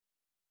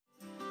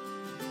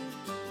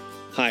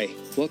Hi,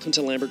 welcome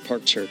to Lambert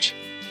Park Church.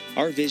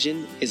 Our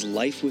vision is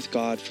life with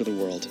God for the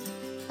world.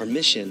 Our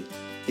mission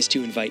is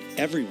to invite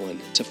everyone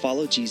to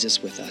follow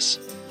Jesus with us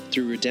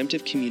through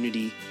redemptive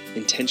community,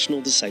 intentional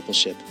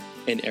discipleship,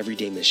 and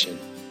everyday mission.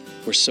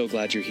 We're so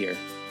glad you're here.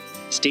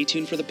 Stay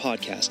tuned for the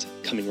podcast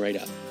coming right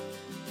up.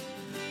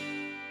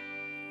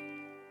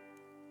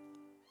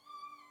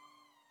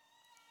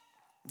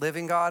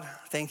 Living God,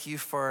 thank you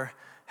for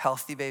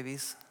healthy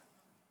babies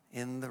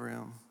in the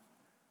room.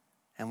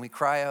 And we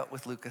cry out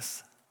with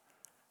Lucas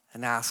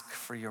and ask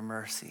for your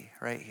mercy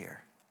right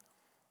here,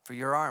 for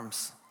your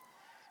arms,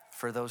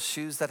 for those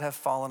shoes that have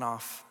fallen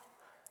off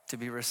to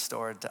be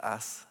restored to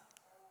us,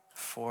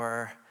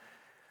 for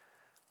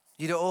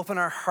you to open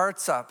our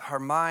hearts up, our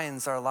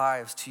minds, our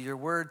lives to your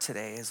word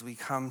today as we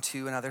come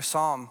to another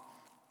psalm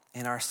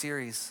in our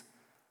series.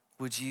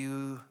 Would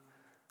you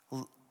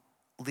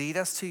lead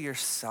us to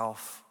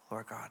yourself,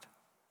 Lord God?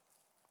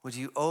 Would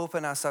you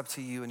open us up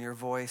to you and your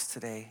voice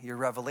today, your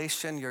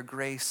revelation, your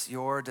grace,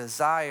 your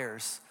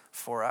desires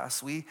for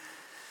us?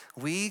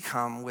 We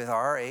come with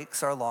our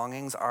aches, our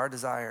longings, our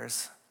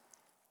desires,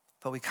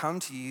 but we come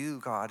to you,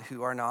 God,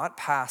 who are not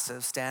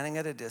passive, standing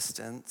at a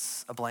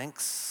distance, a blank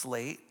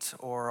slate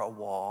or a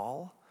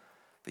wall,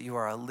 but you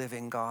are a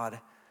living God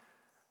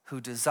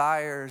who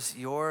desires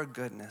your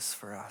goodness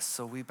for us.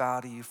 So we bow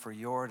to you for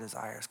your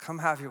desires. Come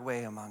have your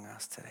way among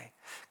us today.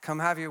 Come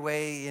have your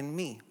way in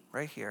me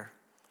right here.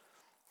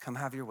 Come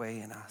have your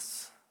way in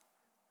us.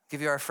 Give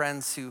you our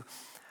friends who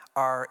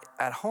are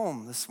at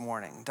home this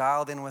morning,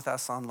 dialed in with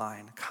us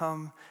online.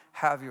 Come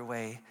have your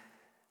way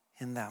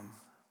in them.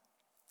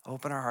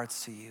 Open our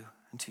hearts to you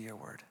and to your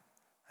word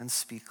and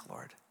speak,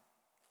 Lord.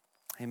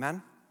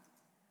 Amen.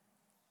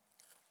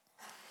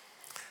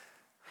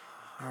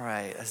 All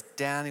right, as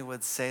Danny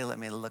would say, let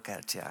me look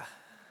at you.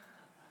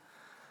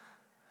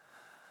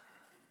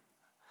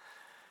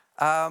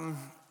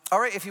 All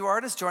right, if you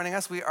are just joining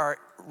us, we are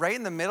right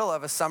in the middle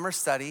of a summer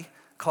study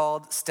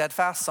called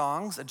Steadfast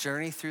Songs, a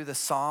journey through the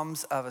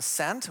Psalms of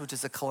Ascent, which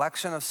is a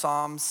collection of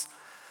Psalms,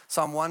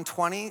 Psalm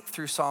 120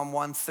 through Psalm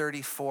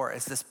 134.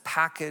 It's this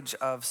package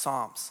of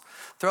Psalms.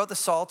 Throughout the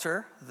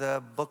Psalter,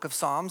 the book of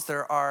Psalms,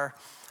 there are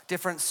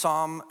different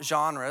Psalm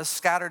genres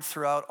scattered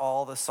throughout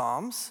all the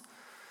Psalms.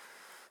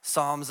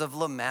 Psalms of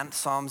lament,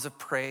 Psalms of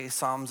praise,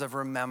 Psalms of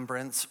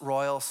remembrance,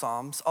 royal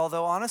Psalms.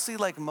 Although honestly,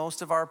 like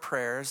most of our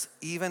prayers,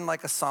 even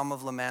like a Psalm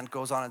of lament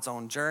goes on its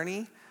own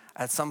journey.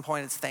 At some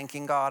point it's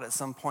thanking God, at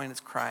some point it's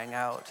crying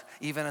out.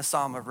 Even a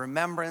Psalm of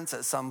remembrance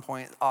at some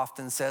point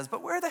often says,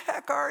 but where the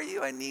heck are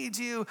you? I need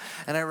you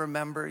and I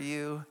remember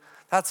you.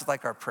 That's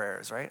like our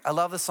prayers, right? I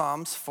love the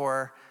Psalms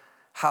for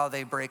how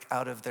they break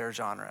out of their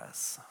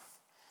genres.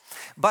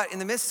 But in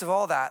the midst of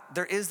all that,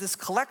 there is this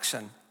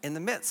collection in the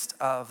midst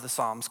of the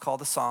Psalms called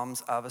the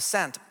Psalms of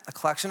Ascent, a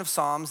collection of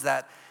Psalms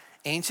that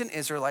ancient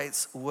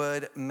Israelites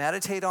would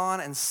meditate on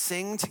and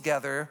sing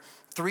together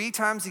 3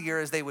 times a year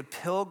as they would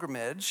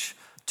pilgrimage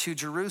to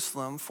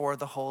Jerusalem for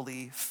the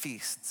holy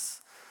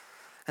feasts.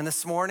 And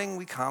this morning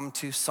we come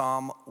to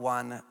Psalm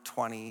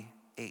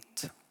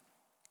 128,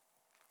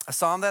 a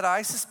psalm that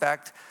I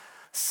suspect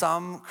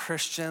some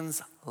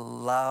Christians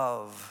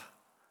love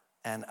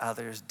and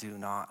others do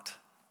not.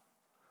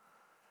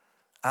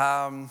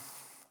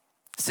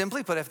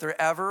 Simply put, if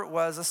there ever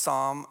was a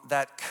psalm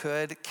that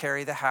could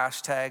carry the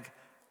hashtag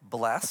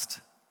blessed,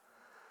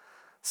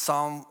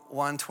 Psalm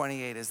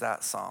 128 is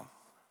that psalm.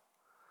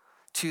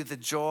 To the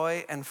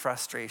joy and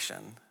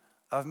frustration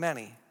of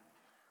many.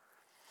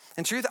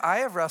 In truth, I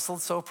have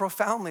wrestled so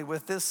profoundly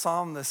with this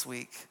psalm this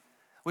week,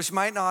 which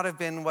might not have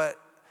been what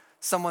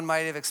someone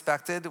might have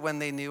expected when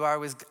they knew I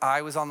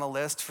was on the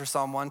list for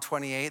Psalm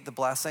 128, the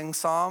blessing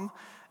psalm,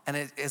 and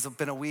it has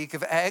been a week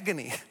of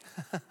agony.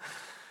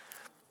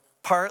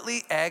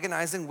 Partly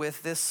agonizing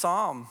with this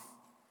psalm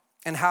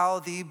and how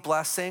the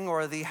blessing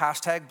or the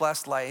hashtag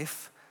blessed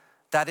life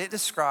that it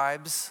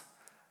describes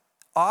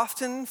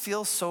often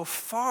feels so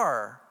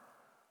far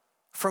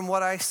from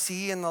what I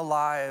see in the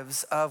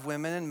lives of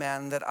women and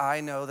men that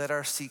I know that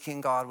are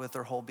seeking God with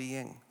their whole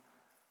being.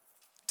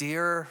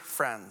 Dear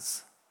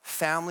friends,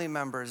 family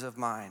members of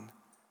mine,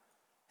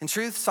 in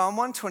truth, Psalm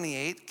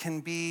 128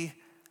 can be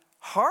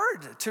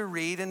hard to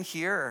read and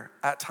hear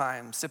at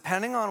times,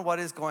 depending on what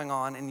is going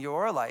on in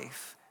your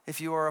life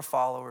if you are a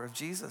follower of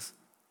Jesus.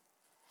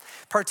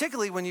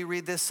 Particularly when you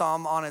read this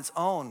psalm on its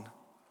own,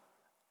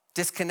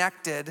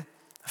 disconnected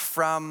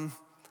from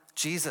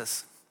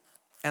Jesus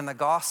and the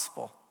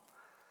gospel,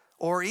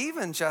 or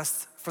even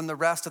just from the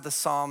rest of the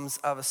Psalms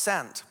of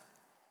Ascent.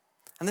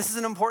 And this is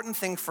an important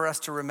thing for us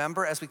to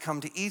remember as we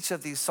come to each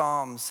of these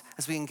psalms,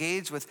 as we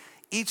engage with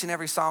each and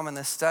every psalm in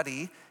this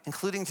study,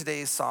 including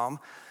today's psalm.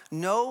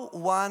 No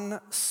one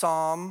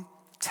psalm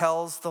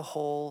tells the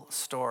whole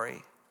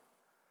story.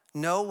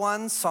 No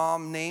one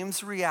psalm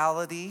names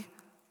reality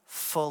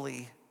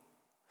fully.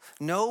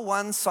 No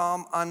one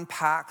psalm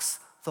unpacks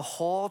the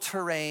whole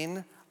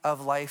terrain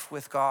of life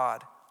with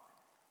God.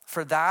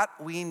 For that,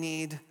 we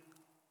need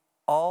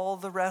all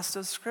the rest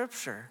of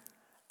Scripture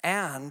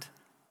and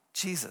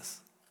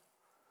Jesus.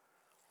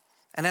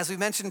 And as we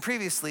mentioned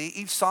previously,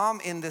 each psalm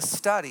in this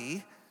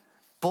study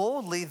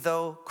boldly,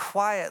 though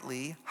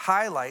quietly,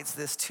 highlights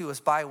this to us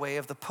by way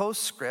of the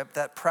postscript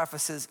that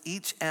prefaces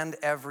each and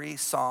every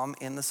psalm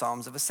in the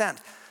Psalms of Ascent.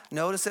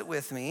 Notice it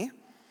with me.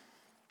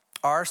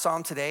 Our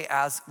psalm today,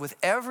 as with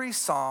every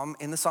psalm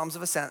in the Psalms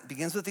of Ascent,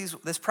 begins with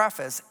this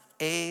preface,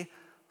 a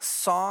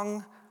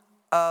song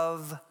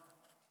of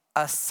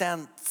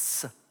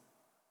ascents.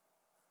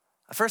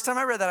 The first time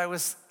I read that,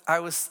 I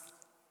was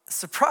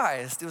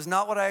surprised. It was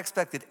not what I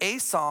expected. A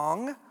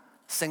song,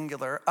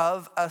 singular,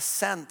 of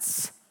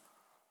ascents,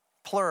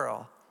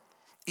 plural.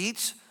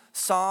 Each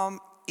psalm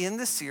in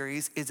the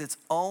series is its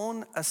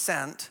own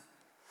ascent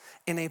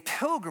in a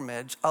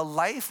pilgrimage, a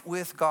life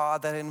with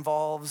God that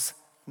involves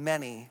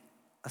many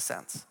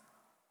ascents.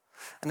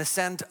 An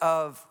ascent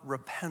of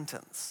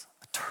repentance,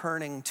 a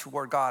turning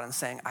toward God and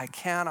saying, I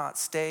cannot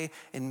stay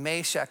in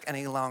Meshach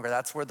any longer.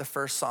 That's where the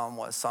first psalm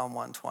was, Psalm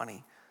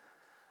 120.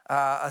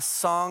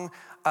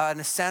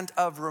 An ascent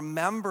of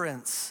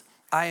remembrance.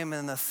 I am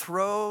in the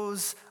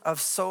throes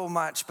of so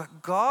much,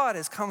 but God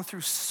has come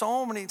through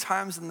so many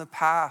times in the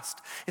past.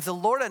 If the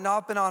Lord had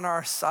not been on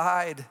our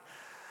side,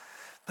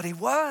 but he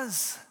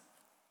was.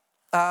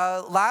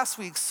 Last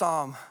week's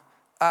psalm,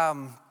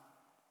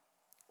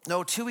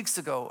 2 weeks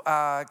ago,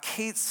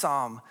 Kate's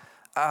psalm,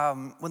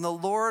 when the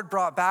Lord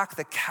brought back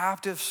the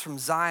captives from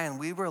Zion,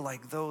 we were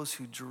like those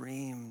who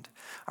dreamed.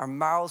 Our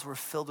mouths were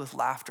filled with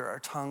laughter, our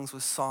tongues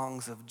with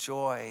songs of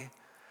joy.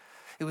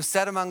 It was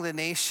said among the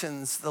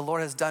nations, the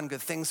Lord has done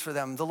good things for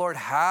them. The Lord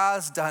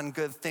has done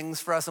good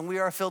things for us, and we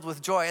are filled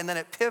with joy. And then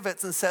it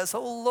pivots and says,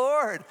 oh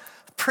Lord,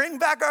 bring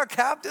back our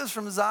captives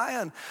from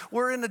Zion.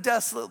 We're in a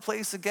desolate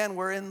place again.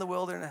 We're in the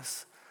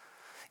wilderness.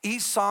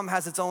 Each psalm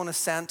has its own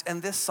ascent,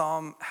 and this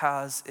psalm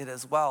has it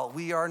as well.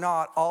 We are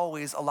not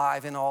always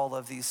alive in all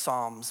of these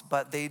psalms,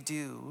 but they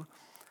do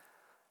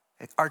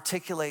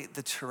articulate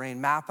the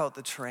terrain, map out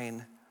the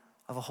terrain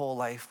of a whole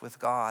life with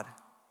God.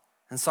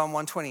 And Psalm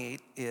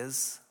 128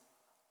 is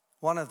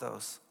one of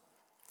those.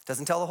 It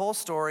doesn't tell the whole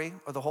story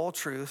or the whole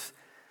truth,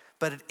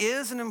 but it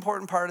is an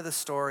important part of the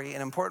story,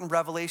 an important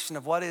revelation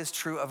of what is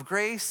true, of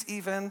grace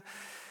even,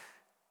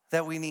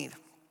 that we need.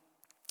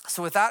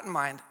 So with that in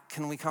mind,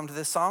 can we come to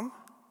this psalm?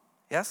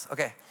 Yes?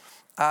 Okay.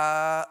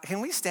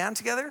 Can we stand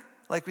together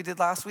like we did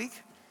last week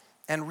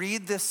and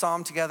read this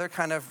psalm together,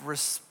 kind of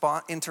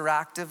respond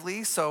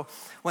interactively? So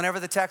whenever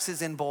the text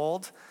is in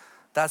bold,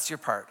 that's your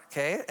part,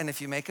 okay? And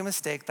if you make a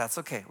mistake, that's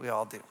okay. We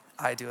all do.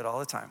 I do it all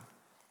the time.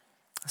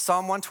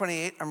 Psalm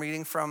 128, I'm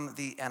reading from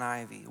the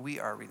NIV. We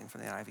are reading from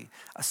the NIV.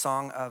 A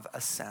song of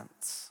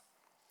ascents.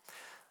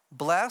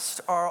 Blessed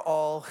are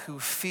all who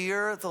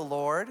fear the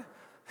Lord,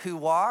 who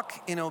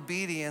walk in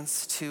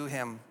obedience to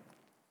him.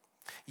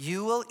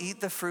 You will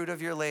eat the fruit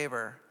of your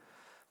labor.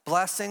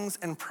 Blessings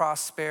and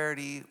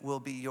prosperity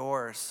will be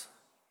yours.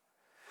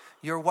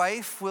 Your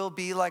wife will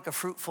be like a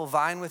fruitful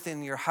vine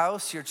within your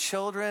house. Your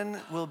children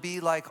will be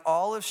like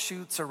olive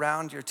shoots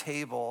around your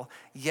table.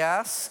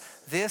 Yes,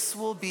 this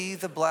will be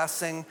the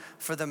blessing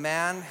for the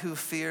man who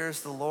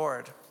fears the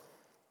Lord.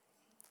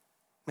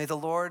 May the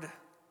Lord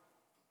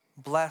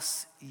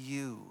bless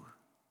you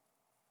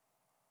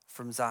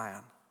from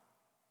Zion.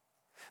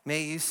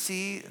 May you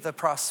see the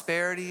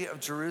prosperity of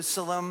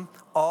Jerusalem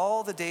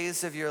all the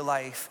days of your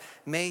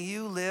life. May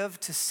you live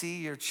to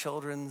see your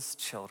children's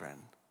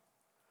children.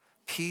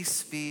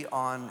 Peace be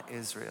on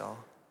Israel.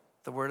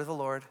 The word of the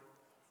Lord.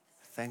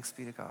 Thanks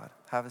be to God.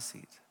 Have a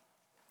seat.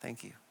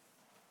 Thank you.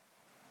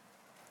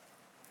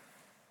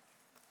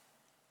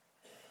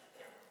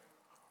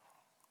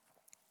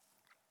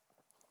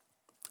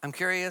 I'm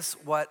curious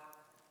what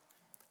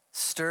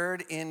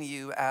stirred in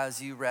you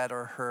as you read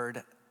or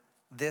heard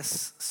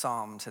this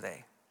psalm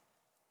today.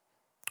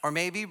 Or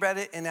maybe read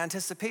it in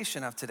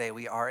anticipation of today.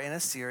 We are in a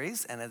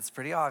series and it's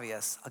pretty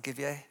obvious. I'll give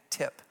you a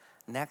tip.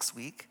 Next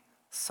week,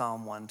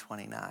 Psalm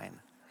 129.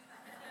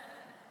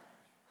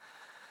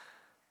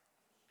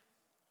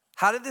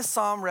 How did this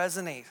psalm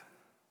resonate?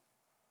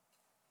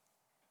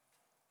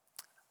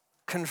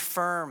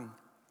 Confirm,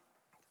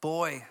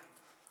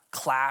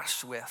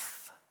 clash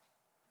with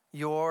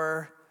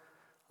your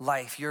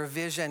life, your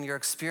vision, your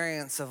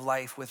experience of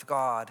life with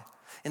God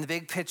in the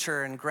big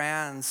picture and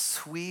grand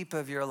sweep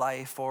of your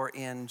life or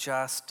in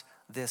just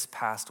this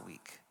past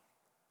week.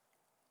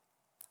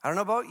 I don't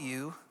know about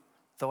you,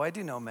 though I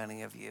do know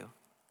many of you,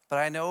 but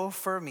I know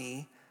for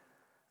me,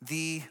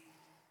 the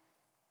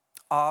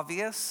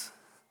obvious,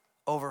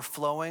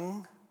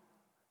 overflowing,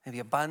 maybe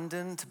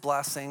abundant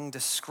blessing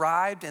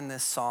described in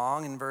this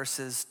song in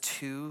verses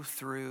 2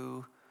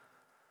 through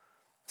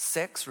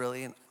 6,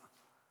 really, and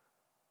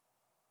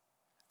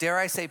dare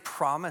I say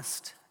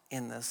promised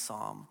in this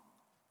psalm.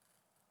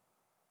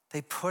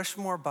 They push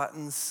more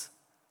buttons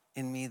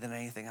in me than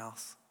anything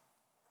else.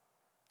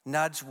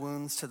 Nudge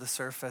wounds to the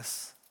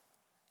surface,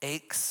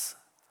 aches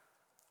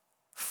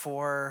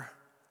for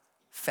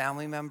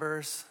family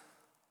members,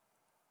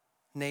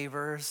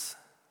 neighbors,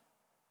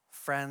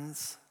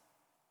 friends,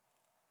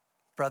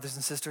 brothers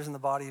and sisters in the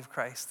body of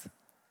Christ.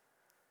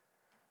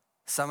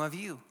 Some of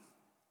you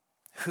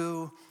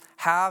who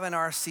have and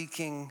are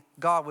seeking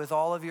God with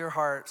all of your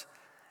heart,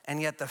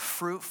 and yet the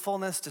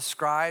fruitfulness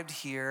described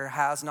here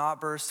has not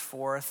burst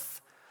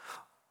forth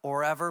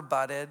or ever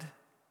budded,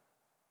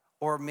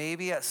 or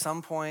maybe at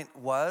some point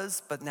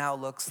was, but now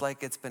looks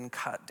like it's been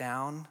cut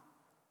down,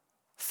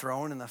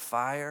 thrown in the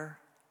fire.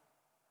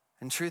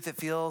 In truth, it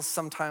feels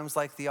sometimes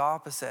like the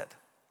opposite.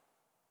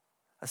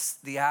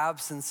 The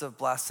absence of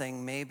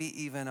blessing,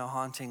 maybe even a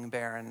haunting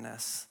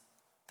barrenness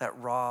that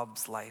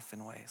robs life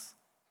in ways,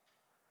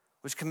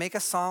 which can make a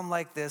psalm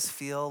like this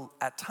feel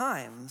at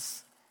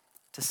times,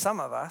 to some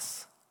of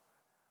us,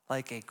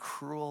 like a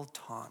cruel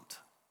taunt.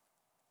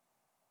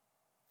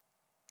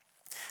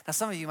 Now,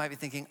 some of you might be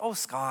thinking, oh,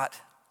 Scott,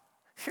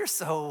 you're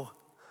so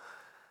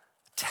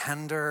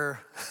tender.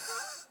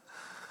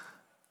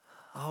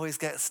 Always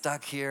get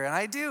stuck here. And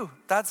I do.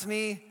 That's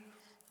me.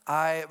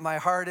 My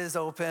heart is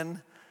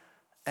open,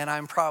 and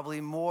I'm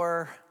probably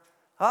more,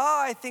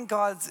 I think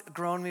God's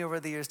grown me over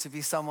the years to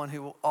be someone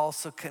who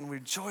also can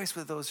rejoice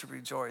with those who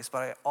rejoice, but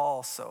I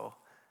also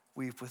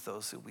weep with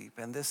those who weep.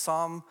 And this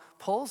psalm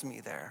pulls me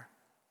there.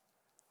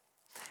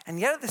 And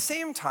yet at the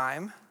same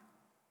time,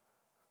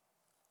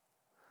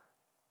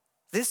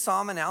 this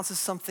psalm announces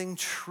something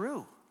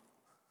true.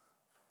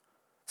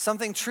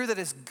 Something true that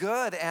is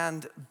good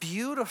and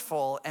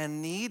beautiful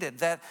and needed,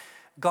 that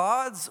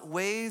God's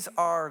ways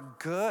are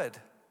good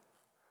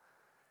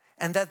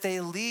and that they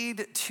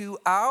lead to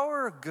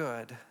our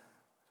good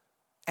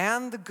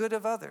and the good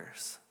of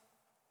others.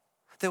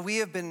 That we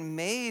have been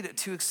made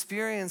to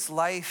experience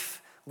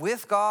life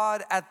with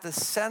God at the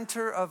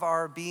center of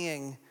our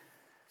being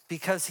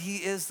because he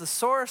is the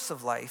source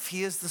of life.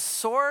 He is the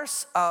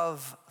source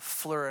of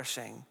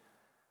flourishing.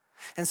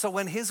 And so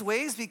when his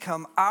ways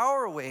become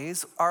our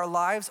ways, our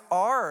lives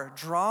are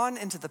drawn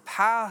into the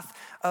path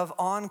of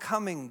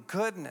oncoming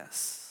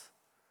goodness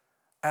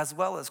as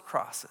well as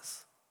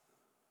crosses.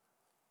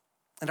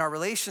 In our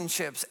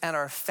relationships and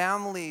our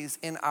families,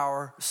 in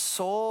our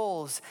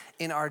souls,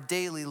 in our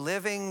daily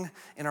living,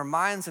 in our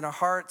minds, in our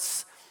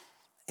hearts,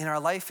 in our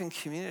life and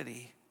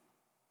community.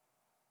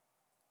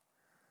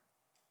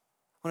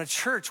 When a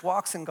church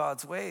walks in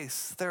God's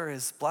ways, there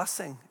is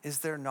blessing, is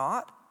there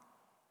not?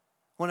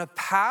 When a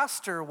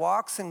pastor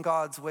walks in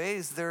God's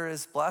ways, there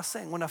is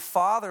blessing. When a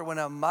father, when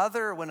a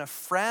mother, when a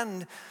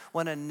friend,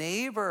 when a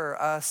neighbor,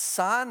 a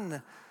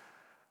son,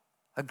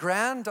 a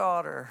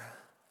granddaughter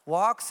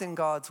walks in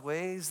God's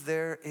ways,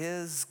 there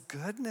is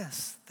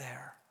goodness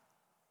there.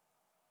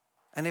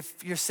 And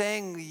if you're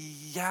saying,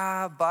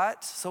 yeah,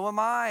 but, so am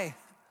I.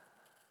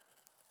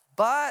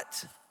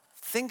 But,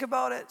 think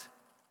about it.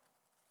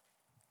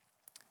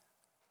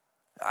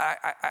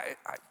 I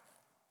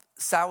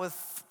sat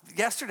with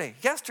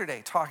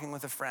yesterday talking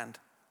with a friend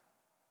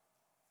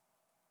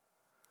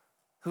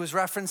who was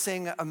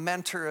referencing a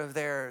mentor of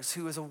theirs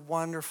who is a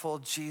wonderful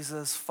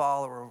Jesus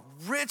follower,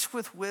 rich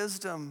with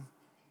wisdom,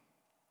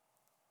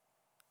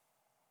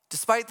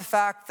 despite the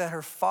fact that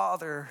her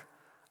father,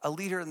 a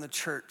leader in the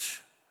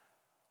church,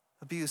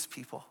 abused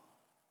people.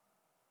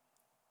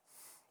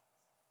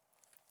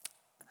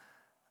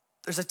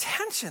 There's a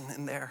tension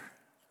in there.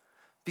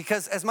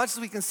 Because as much as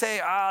we can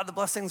say, the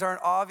blessings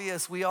aren't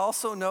obvious, we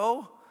also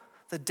know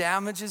the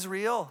damage is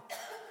real.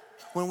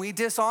 When we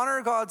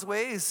dishonor God's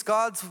ways,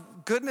 God's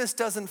goodness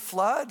doesn't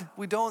flood.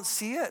 We don't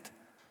see it.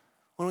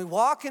 When we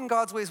walk in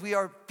God's ways, we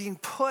are being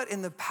put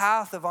in the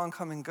path of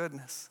oncoming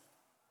goodness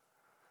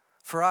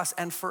for us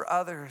and for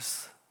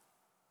others.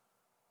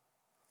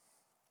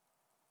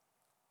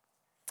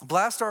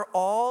 Blessed are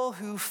all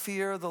who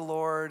fear the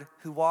Lord,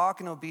 who walk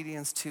in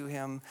obedience to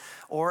him,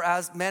 or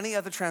as many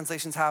other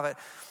translations have it,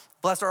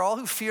 blessed are all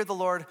who fear the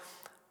Lord,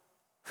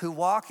 who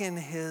walk in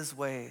his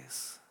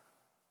ways.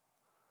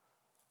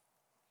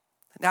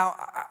 Now,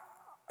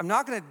 I'm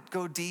not going to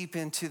go deep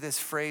into this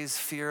phrase,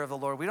 fear of the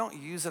Lord. We don't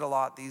use it a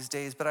lot these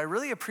days, but I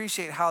really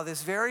appreciate how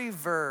this very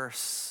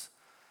verse,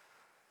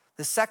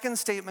 the second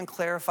statement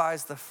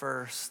clarifies the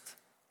first.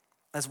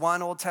 As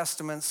one Old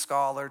Testament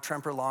scholar,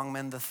 Tremper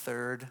Longman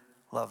III,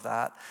 love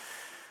that,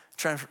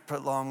 Tremper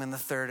Longman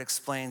III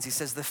explains, he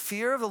says, the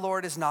fear of the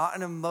Lord is not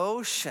an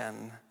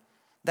emotion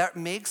that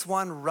makes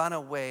one run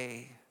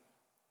away,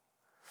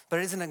 but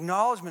it is an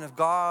acknowledgement of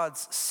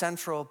God's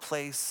central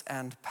place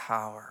and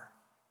power.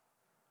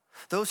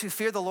 Those who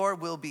fear the Lord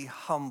will be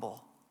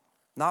humble,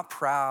 not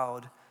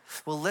proud,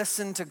 will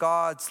listen to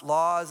God's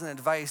laws and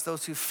advice.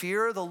 Those who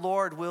fear the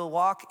Lord will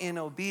walk in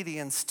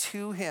obedience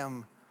to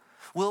him,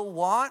 will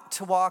want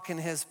to walk in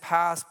his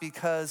paths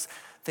because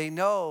they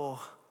know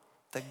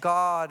that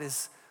God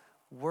is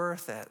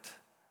worth it.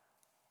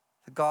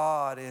 That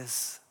God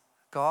is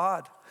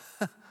God.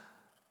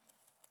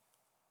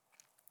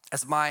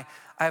 I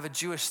have a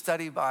Jewish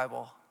study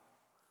Bible.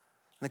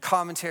 And the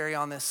commentary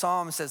on this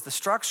psalm says the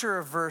structure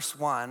of verse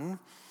 1,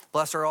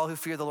 blessed are all who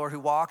fear the Lord, who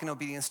walk in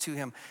obedience to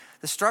him.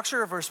 The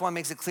structure of verse 1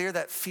 makes it clear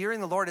that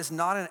fearing the Lord is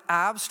not an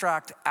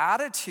abstract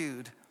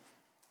attitude,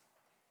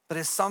 but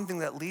is something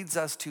that leads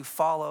us to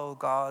follow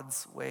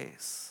God's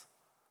ways.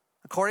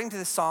 According to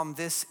this psalm,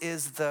 this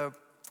is the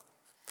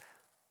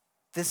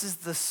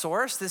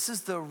source, this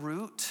is the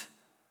root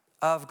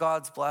of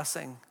God's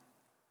blessing.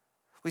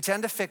 We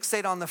tend to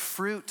fixate on the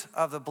fruit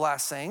of the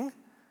blessing,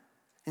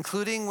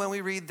 including when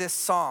we read this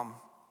psalm,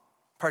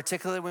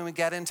 particularly when we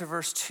get into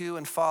verse 2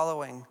 and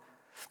following.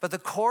 But the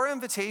core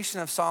invitation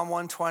of Psalm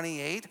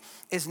 128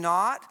 is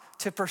not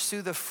to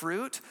pursue the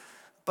fruit,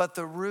 but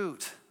the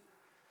root.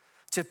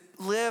 To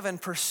live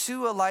and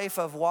pursue a life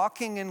of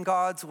walking in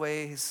God's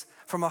ways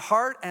from a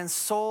heart and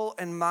soul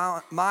and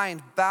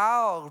mind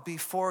bowed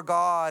before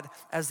God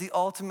as the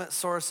ultimate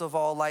source of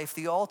all life,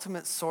 the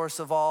ultimate source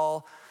of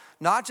all,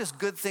 not just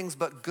good things,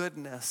 but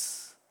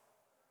goodness.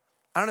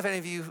 I don't know if any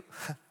of you,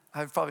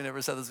 I've probably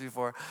never said this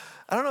before.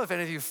 I don't know if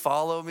any of you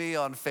follow me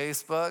on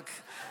Facebook,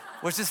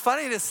 which is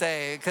funny to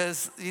say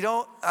because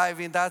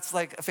that's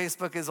like,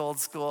 Facebook is old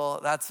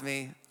school. That's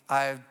me.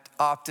 I've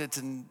opted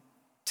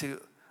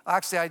to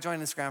actually, I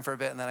joined Instagram for a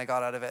bit and then I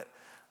got out of it.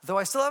 Though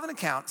I still have an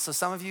account, so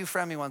some of you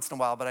friend me once in a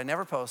while, but I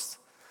never post.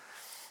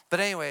 But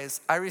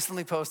anyways, I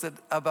recently posted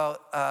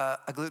about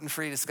a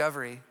gluten-free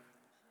discovery,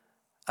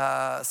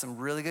 some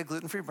really good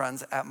gluten-free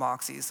buns at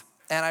Moxie's.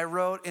 And I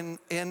wrote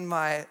in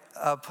my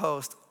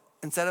post,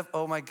 instead of,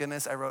 oh my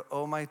goodness, I wrote,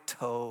 oh my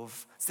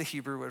tov. It's the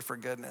Hebrew word for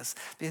goodness.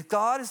 Because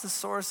God is the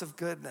source of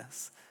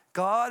goodness.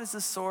 God is the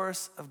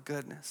source of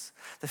goodness.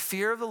 The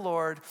fear of the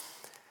Lord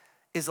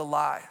is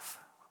alive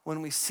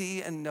when we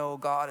see and know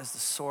God is the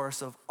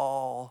source of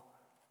all,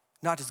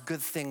 not just good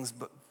things,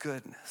 but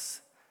goodness.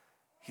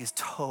 He is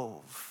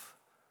tov.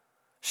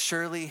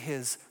 Surely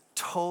his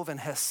tov and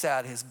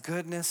hesed, his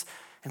goodness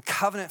and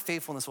covenant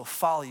faithfulness will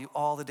follow you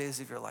all the days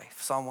of your life.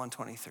 Psalm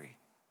 123.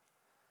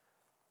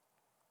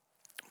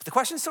 But the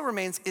question still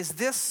remains, is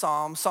this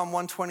psalm, Psalm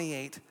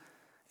 128,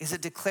 is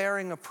it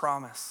declaring a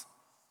promise?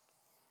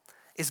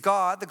 Is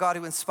God, the God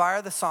who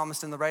inspired the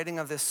psalmist in the writing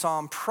of this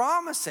psalm,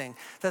 promising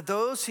that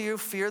those who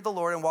fear the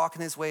Lord and walk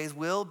in his ways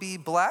will be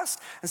blessed,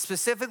 and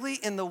specifically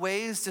in the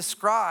ways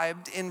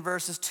described in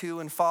verses 2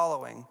 and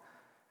following?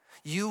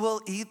 You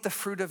will eat the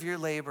fruit of your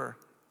labor.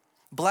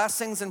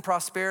 Blessings and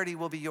prosperity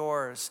will be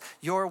yours.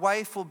 Your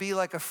wife will be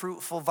like a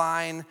fruitful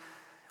vine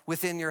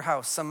within your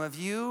house. Some of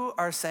you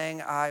are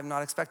saying, I'm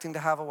not expecting to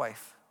have a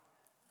wife.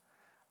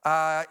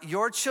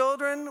 Your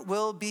children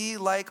will be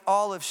like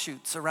olive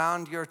shoots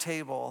around your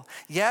table.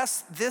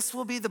 Yes, this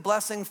will be the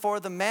blessing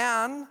for the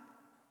man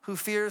who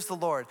fears the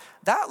Lord.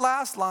 That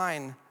last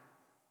line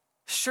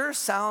sure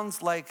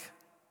sounds like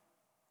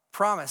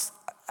promise,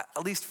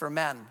 at least for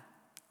men,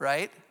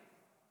 right?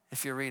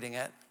 If you're reading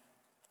it.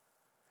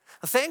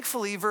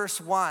 Thankfully, verse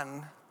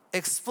 1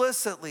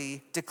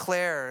 explicitly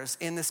declares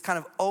in this kind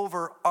of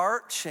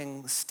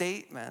overarching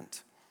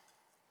statement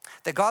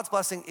that God's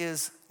blessing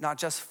is not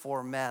just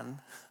for men,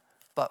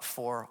 but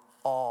for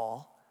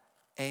all.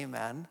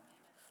 Amen.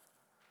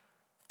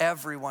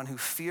 Everyone who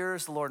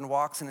fears the Lord and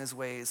walks in his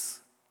ways.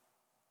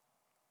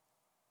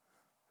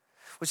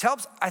 Which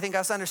helps, I think,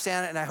 us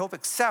understand and I hope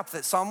accept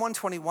that Psalm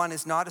 121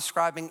 is not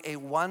describing a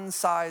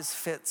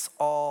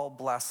one-size-fits-all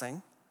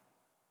blessing.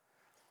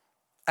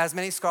 As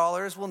many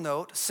scholars will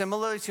note,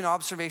 similarly to an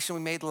observation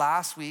we made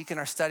last week in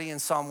our study in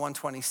Psalm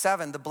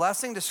 127, the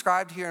blessing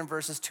described here in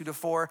verses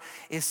 2-4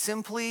 is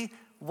simply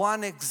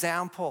one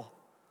example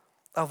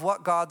of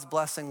what God's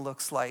blessing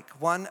looks like,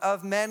 one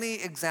of many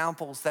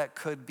examples that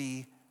could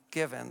be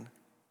given.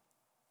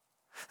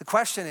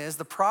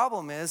 The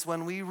problem is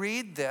when we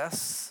read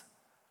this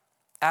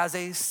as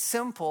a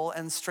simple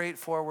and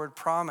straightforward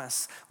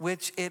promise,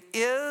 which it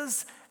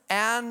is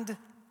and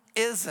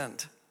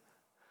isn't.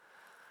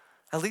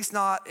 At least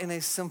not in a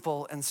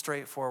simple and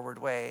straightforward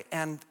way.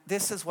 And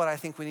this is what I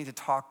think we need to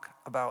talk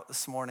about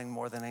this morning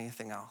more than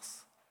anything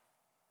else.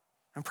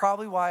 And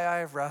probably why I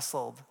have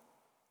wrestled,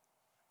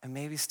 and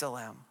maybe still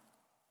am,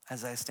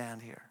 as I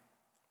stand here.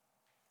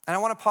 And I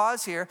want to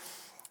pause here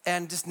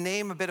and just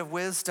name a bit of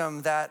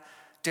wisdom that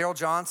Daryl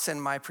Johnson,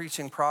 my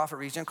preaching prof at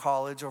Regent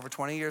College over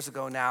 20 years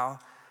ago now,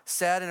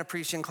 said in a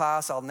preaching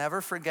class. I'll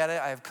never forget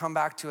it. I have come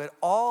back to it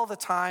all the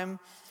time.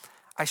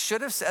 I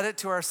should have said it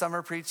to our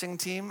summer preaching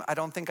team. I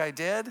don't think I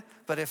did,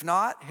 but if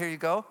not, here you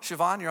go.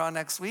 Siobhan, you're on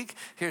next week.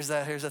 Here's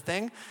a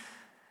thing.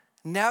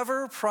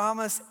 Never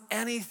promise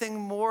anything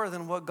more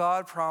than what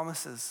God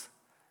promises,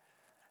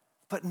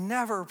 but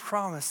never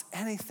promise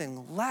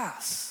anything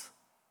less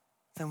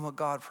than what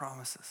God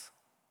promises.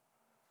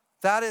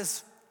 That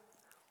is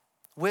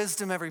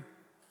wisdom every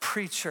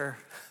preacher,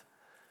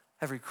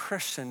 every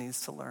Christian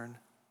needs to learn.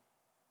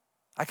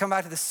 I come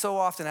back to this so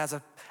often as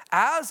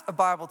a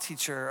Bible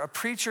teacher, a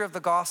preacher of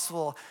the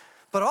gospel,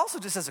 but also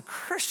just as a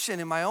Christian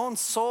in my own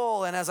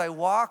soul and as I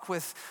walk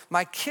with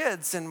my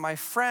kids and my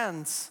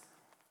friends.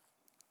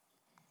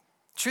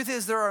 Truth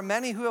is, there are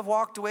many who have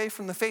walked away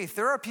from the faith.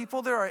 There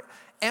are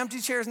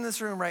empty chairs in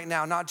this room right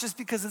now, not just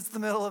because it's the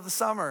middle of the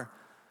summer,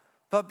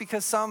 but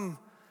because some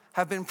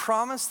have been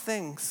promised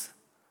things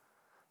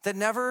that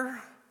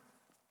never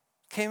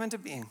came into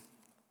being.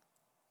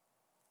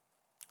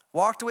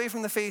 Walked away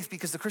from the faith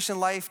because the Christian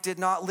life did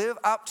not live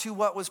up to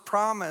what was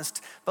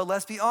promised. But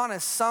let's be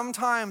honest,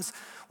 sometimes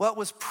what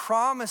was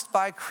promised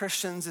by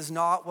Christians is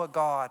not what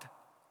God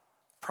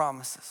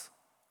promises,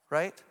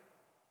 right?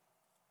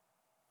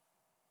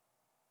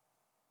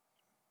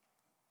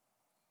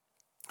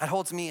 It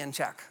holds me in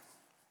check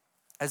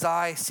as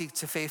I seek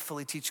to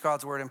faithfully teach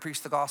God's word and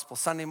preach the gospel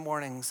Sunday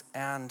mornings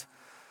and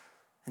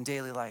in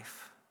daily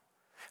life.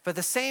 But at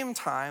the same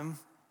time,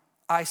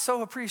 I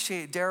so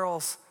appreciate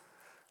Daryl's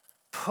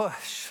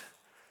push,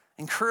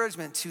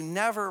 encouragement to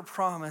never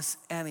promise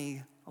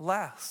any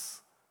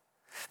less.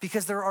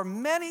 Because there are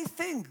many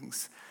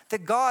things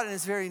that God in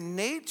his very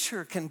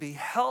nature can be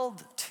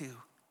held to.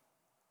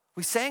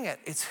 We sang it,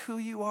 it's who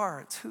you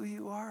are, it's who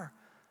you are.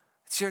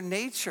 It's your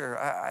nature.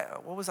 I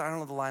don't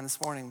know the line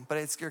this morning, but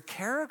it's your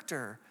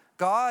character.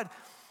 God's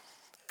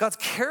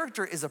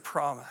character is a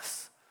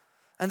promise.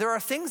 And there are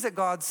things that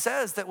God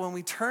says that when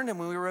we turn to him,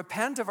 when we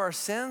repent of our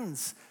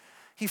sins,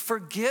 he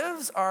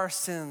forgives our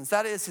sins.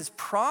 That is his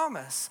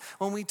promise.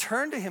 When we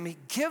turn to him, he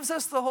gives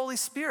us the Holy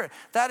Spirit.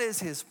 That is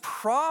his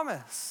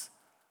promise.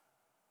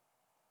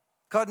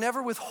 God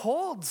never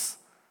withholds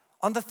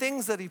on the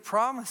things that he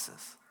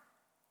promises.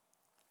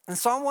 And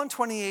Psalm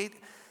 128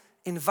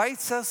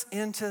 invites us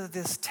into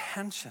this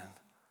tension,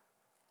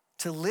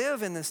 to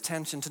live in this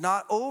tension, to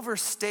not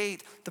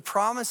overstate the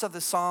promise of the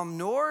psalm,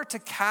 nor to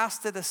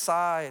cast it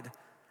aside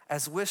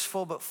as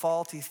wishful but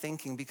faulty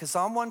thinking, because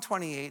Psalm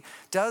 128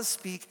 does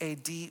speak a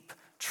deep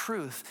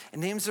truth. It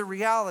names the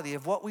reality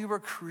of what we were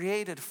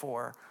created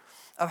for,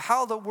 of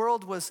how the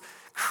world was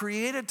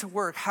created to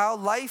work, how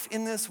life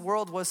in this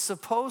world was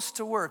supposed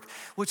to work,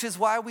 which is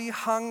why we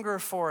hunger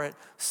for it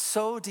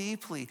so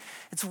deeply.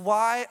 It's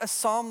why a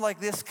psalm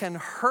like this can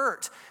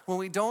hurt when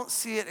we don't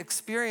see it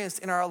experienced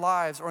in our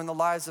lives or in the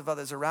lives of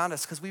others around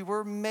us, because we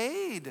were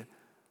made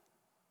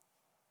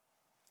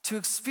to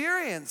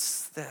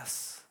experience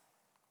this.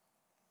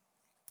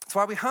 It's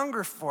why we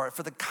hunger for it,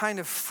 for the kind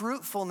of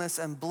fruitfulness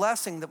and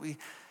blessing that we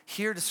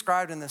hear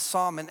described in this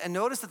psalm. And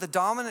notice that the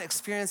dominant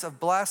experience of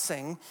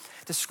blessing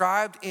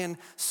described in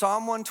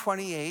Psalm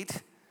 128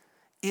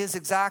 is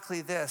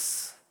exactly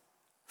this: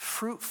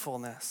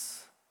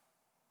 fruitfulness.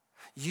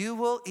 You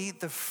will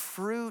eat the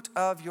fruit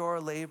of your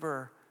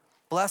labor.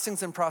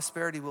 Blessings and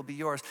prosperity will be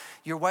yours.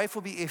 Your wife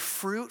will be a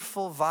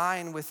fruitful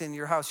vine within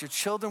your house. Your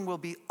children will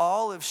be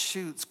olive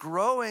shoots,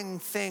 growing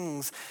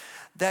things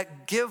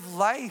that give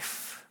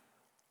life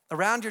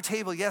around your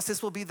table. Yes,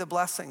 this will be the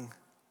blessing,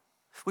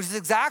 which is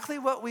exactly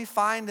what we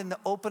find in the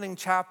opening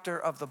chapter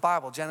of the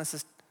Bible,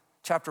 Genesis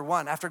chapter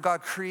 1. After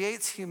God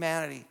creates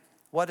humanity,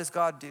 what does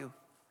God do?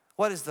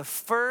 What is the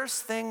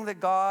first thing that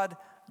God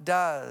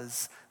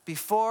does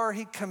before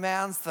he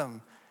commands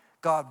them?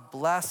 God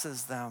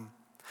blesses them.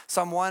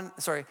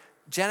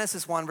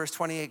 Genesis 1 verse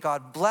 28,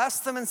 God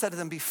blessed them and said to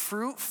them, be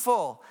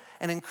fruitful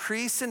and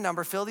increase in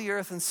number, fill the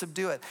earth and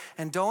subdue it.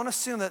 And don't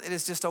assume that it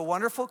is just a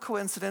wonderful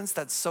coincidence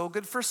that's so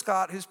good for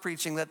Scott who's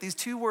preaching that these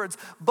two words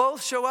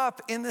both show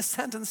up in this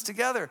sentence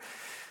together.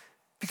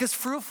 Because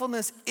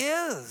fruitfulness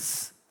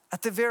is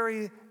at the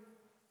very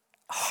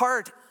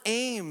heart,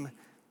 aim,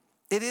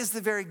 it is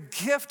the very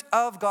gift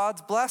of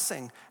God's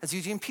blessing. As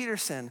Eugene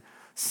Peterson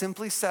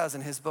simply says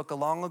in his book, A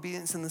Long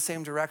Obedience in the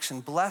Same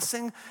Direction,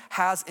 blessing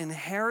has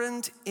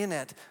inherent in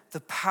it the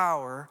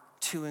power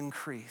to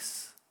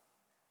increase.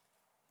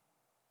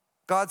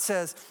 God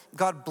says,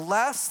 God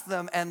blessed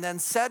them and then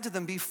said to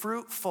them, be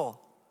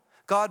fruitful.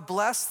 God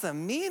blessed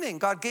them, meaning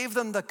God gave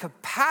them the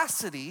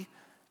capacity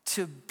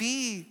to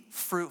be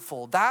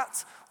fruitful.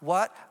 That's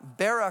what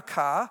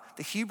barakah,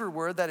 the Hebrew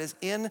word that is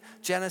in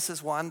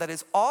Genesis 1, that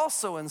is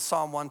also in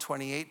Psalm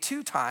 128,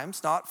 2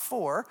 times, not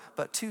 4,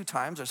 but 2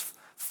 times. There's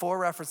 4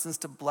 references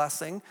to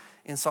blessing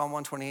in Psalm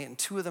 128, and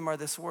 2 of them are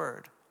this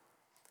word.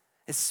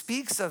 It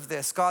speaks of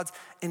this, God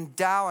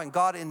endowing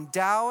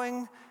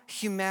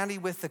humanity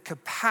with the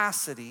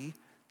capacity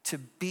to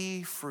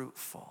be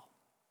fruitful,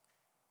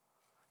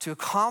 to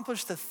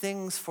accomplish the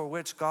things for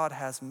which God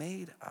has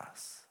made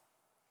us.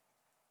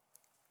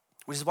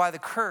 Which is why the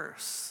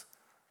curse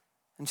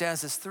in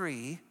Genesis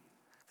 3,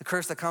 the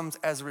curse that comes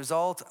as a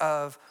result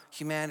of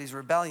humanity's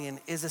rebellion,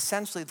 is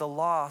essentially the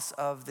loss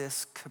of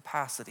this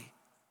capacity.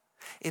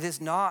 It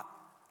is not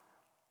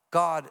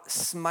God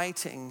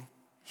smiting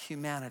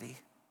humanity.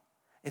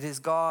 It is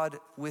God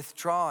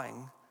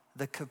withdrawing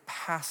the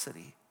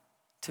capacity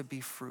to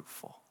be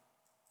fruitful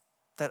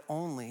that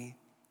only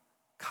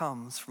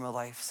comes from a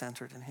life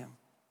centered in him.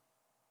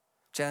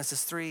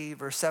 Genesis 3,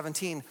 verse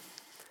 17,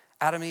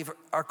 Adam and Eve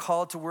are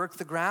called to work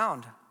the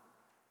ground.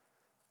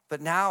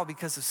 But now,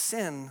 because of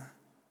sin,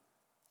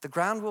 the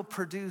ground will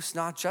produce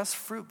not just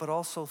fruit, but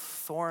also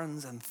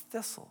thorns and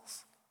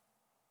thistles.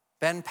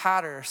 Ben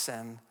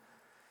Patterson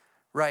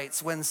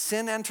writes, when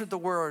sin entered the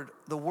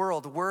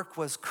world, work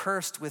was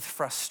cursed with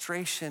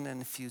frustration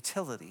and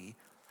futility.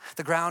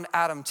 The ground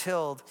Adam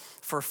tilled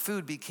for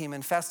food became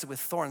infested with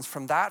thorns.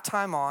 From that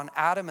time on,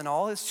 Adam and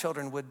all his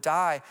children would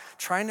die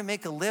trying to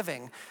make a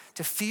living.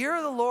 To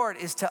fear the Lord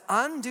is to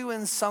undo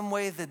in some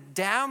way the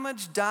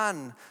damage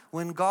done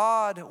when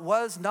God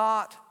was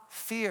not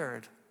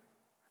feared.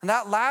 And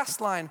that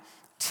last line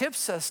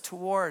tips us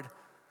toward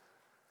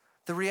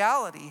the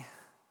reality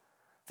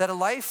that a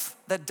life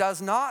that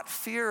does not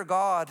fear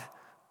God,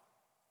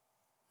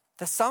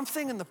 that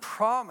something in the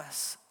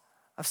promise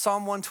of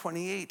Psalm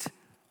 128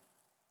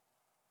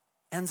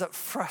 ends up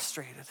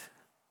frustrated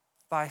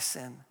by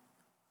sin.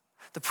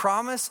 The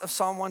promise of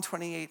Psalm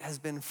 128 has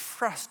been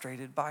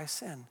frustrated by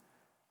sin.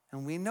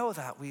 And we know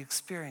that, we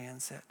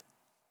experience it.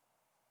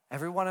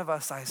 Every one of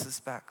us, I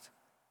suspect,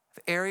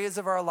 have areas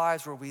of our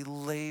lives where we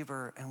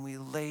labor and we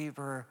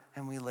labor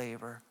and we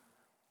labor.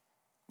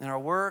 In our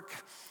work,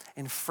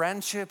 in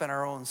friendship, in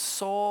our own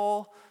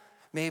soul,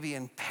 maybe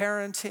in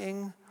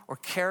parenting or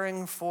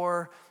caring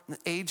for an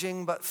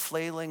aging but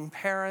flailing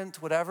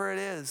parent, whatever it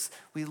is,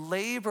 we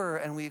labor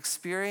and we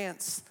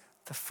experience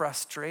the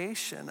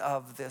frustration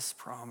of this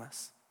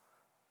promise.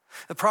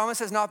 The promise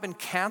has not been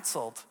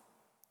canceled,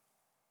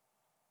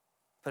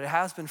 but it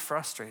has been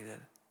frustrated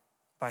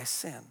by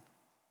sin,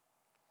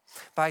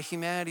 by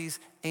humanity's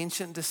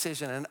ancient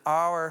decision and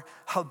our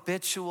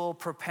habitual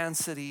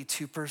propensity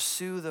to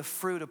pursue the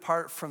fruit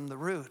apart from the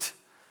root.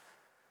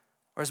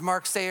 Or as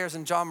Mark Sayers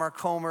and John Mark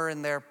Comer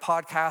in their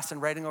podcast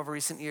and writing over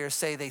recent years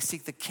say, they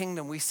seek the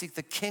kingdom. We seek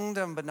the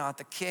kingdom, but not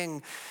the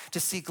king. To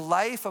seek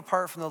life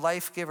apart from the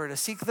life giver. To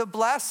seek the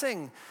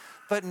blessing,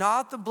 but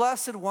not the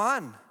blessed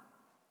one.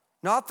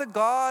 Not the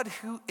God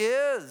who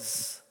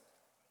is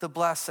the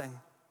blessing.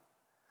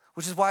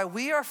 Which is why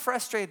we are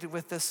frustrated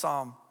with this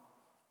psalm,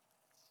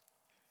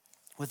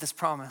 with this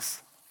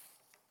promise.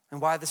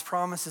 And why this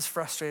promise is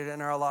frustrated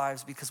in our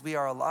lives, because we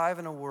are alive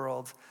in a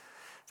world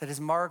that is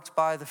marked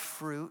by the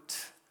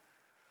fruit,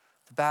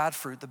 the bad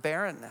fruit, the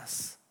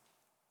barrenness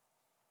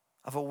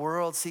of a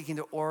world seeking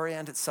to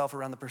orient itself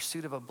around the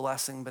pursuit of a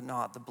blessing, but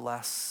not the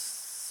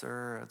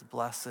blesser, the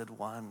blessed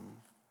one,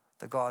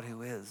 the God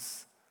who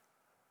is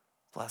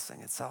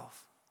blessing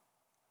itself.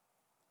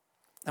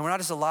 And we're not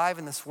just alive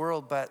in this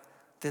world, but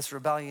this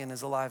rebellion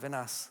is alive in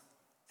us,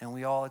 and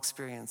we all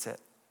experience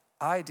it.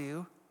 I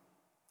do,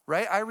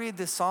 right? I read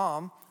this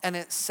psalm, and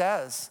it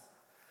says,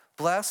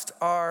 blessed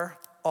are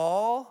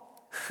all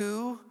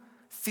who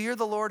fear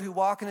the Lord, who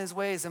walk in his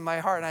ways. In my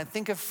heart, and I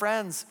think of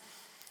friends,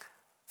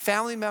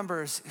 family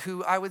members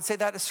who I would say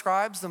that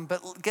describes them,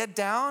 but get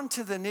down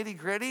to the nitty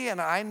gritty,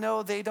 and I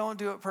know they don't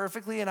do it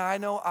perfectly, and I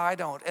know I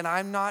don't. And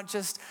I'm not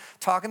just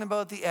talking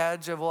about the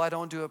edge of, well, I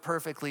don't do it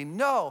perfectly.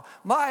 No,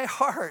 my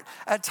heart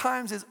at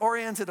times is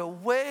oriented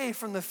away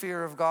from the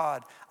fear of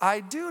God.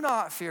 I do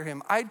not fear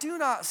him. I do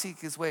not seek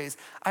his ways.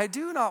 I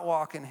do not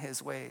walk in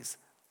his ways.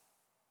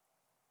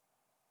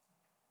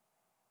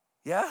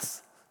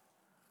 Yes?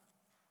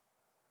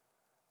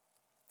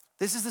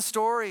 This is the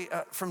story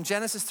from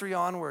Genesis 3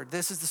 onward.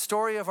 This is the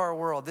story of our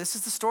world. This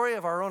is the story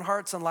of our own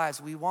hearts and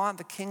lives. We want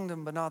the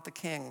kingdom, but not the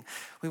king.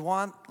 We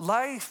want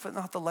life, but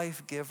not the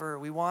life giver.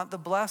 We want the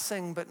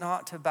blessing, but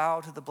not to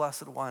bow to the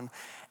blessed one.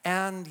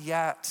 And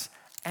yet,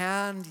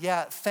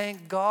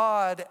 thank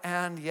God,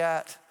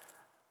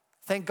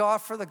 thank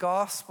God for the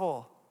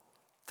gospel.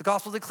 The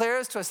gospel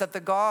declares to us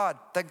that God,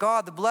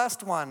 the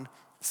blessed one,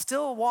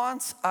 still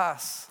wants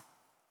us.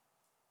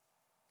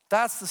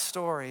 That's the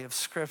story of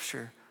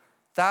Scripture.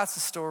 That's the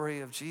story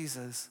of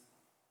Jesus.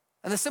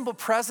 And the simple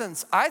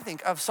presence, I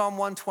think, of Psalm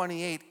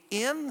 128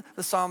 in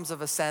the Psalms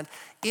of Ascent,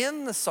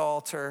 in the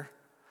Psalter,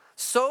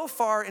 so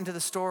far into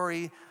the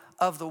story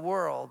of the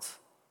world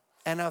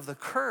and of the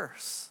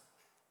curse,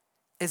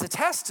 is a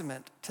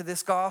testament to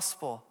this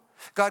gospel.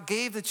 God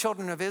gave the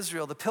children of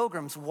Israel, the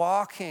pilgrims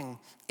walking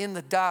in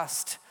the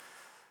dust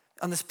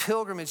on this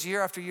pilgrimage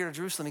year after year to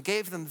Jerusalem. He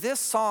gave them this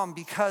psalm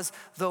because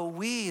though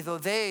we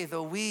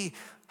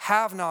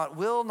have not,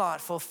 will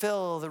not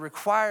fulfill the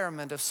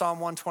requirement of Psalm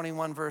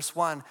 121 verse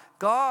 1,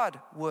 God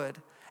would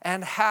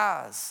and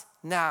has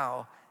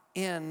now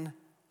in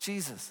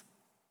Jesus.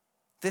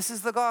 This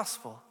is the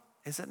gospel,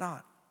 is it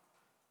not?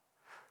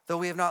 Though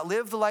we have not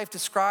lived the life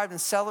described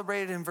and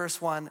celebrated in verse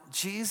 1,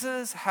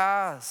 Jesus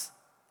has.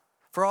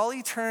 For all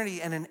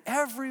eternity and in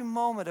every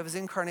moment of his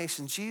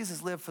incarnation,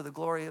 Jesus lived for the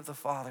glory of the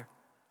Father.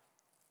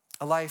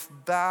 A life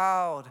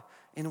bowed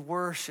in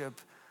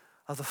worship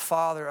of the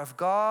Father, of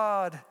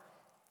God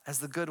as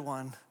the good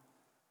one,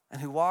 and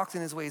who walked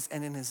in his ways,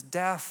 and in his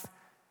death,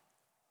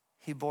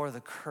 he bore the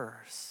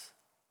curse.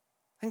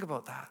 Think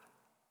about that.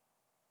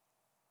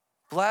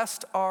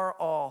 Blessed are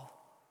all.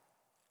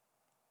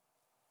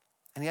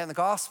 And yet in the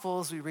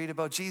Gospels, we read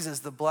about Jesus,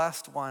 the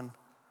blessed one,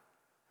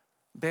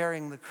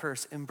 bearing the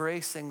curse,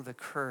 embracing the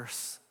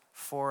curse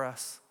for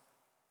us.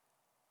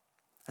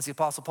 As the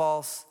Apostle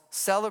Paul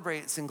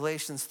celebrates in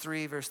Galatians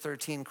 3, verse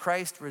 13,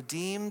 Christ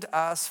redeemed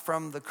us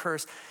from the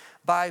curse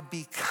by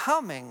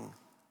becoming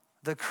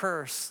the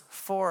curse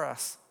for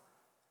us.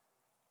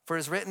 For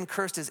it is written,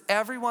 cursed is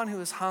everyone who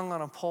is hung on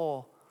a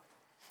pole.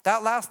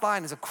 That last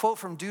line is a quote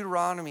from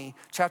Deuteronomy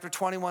chapter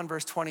 21,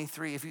 verse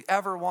 23. If you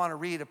ever want to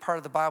read a part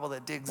of the Bible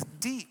that digs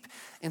deep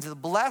into the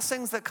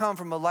blessings that come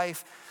from a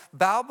life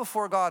bowed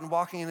before God and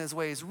walking in his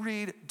ways,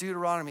 read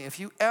Deuteronomy. If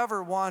you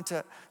ever want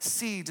to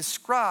see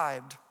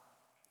described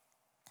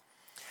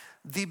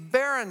the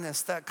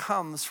barrenness that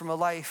comes from a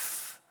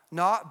life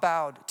not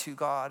bowed to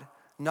God,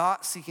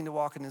 not seeking to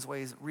walk in his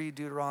ways, read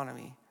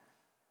Deuteronomy.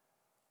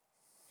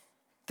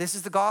 This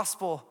is the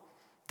gospel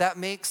that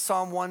makes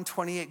Psalm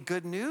 128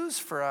 good news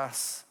for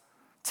us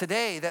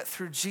today, that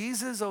through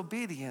Jesus'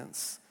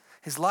 obedience,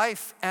 his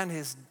life and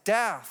his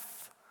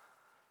death.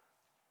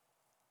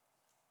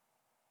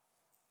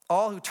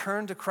 All who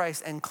turn to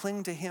Christ and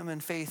cling to him in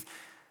faith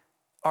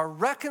are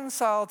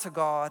reconciled to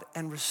God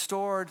and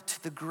restored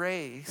to the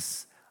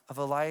grace of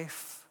a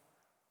life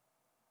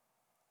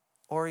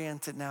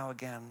oriented now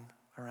again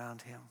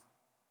around him.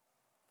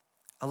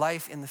 A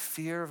life in the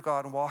fear of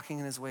God and walking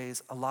in his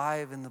ways,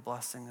 alive in the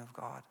blessing of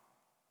God.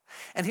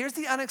 And here's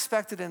the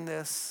unexpected in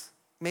this,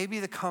 maybe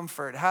the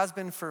comfort, has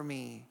been for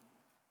me.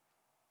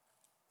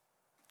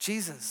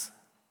 Jesus,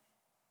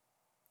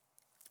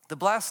 the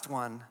blessed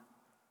one,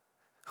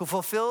 who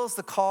fulfills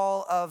the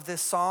call of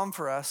this psalm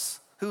for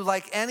us, who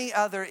like any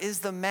other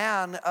is the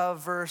man of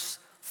verse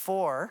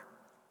 4.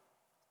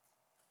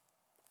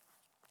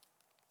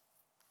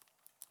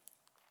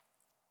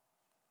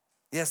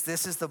 Yes,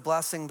 this is the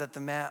blessing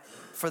that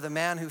for the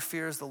man who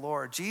fears the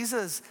Lord.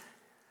 Jesus,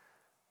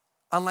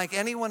 unlike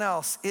anyone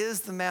else,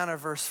 is the man of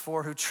verse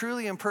 4 who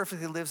truly and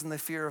perfectly lives in the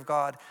fear of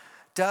God,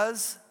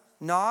 does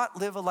not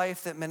live a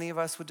life that many of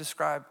us would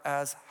describe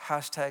as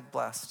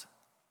 #blessed.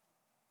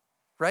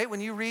 Right?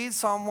 When you read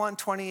Psalm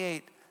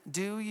 128,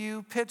 do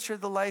you picture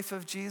the life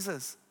of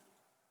Jesus?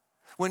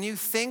 When you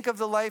think of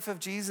the life of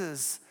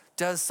Jesus,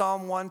 does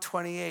Psalm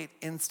 128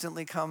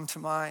 instantly come to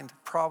mind?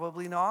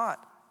 Probably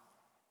not.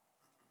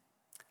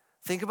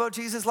 Think about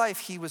Jesus' life.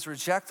 He was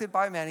rejected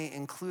by many,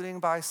 including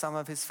by some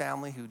of his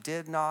family who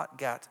did not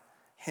get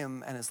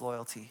him and his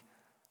loyalty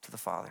to the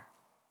Father.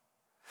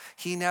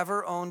 He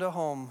never owned a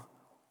home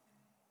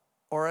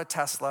or a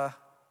Tesla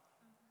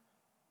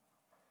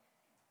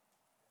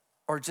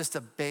or just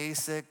a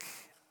basic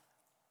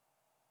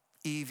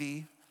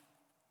EV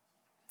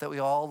that we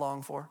all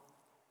long for,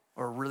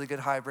 or a really good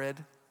hybrid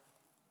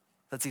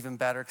that's even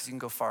better because you can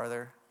go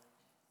farther,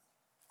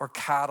 or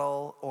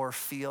cattle or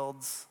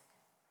fields.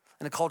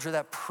 In a culture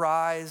that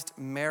prized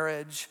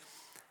marriage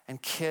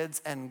and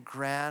kids and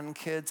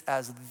grandkids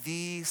as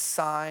the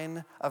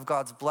sign of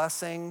God's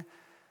blessing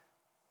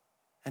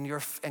and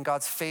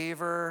God's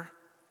favor,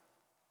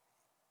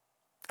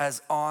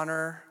 as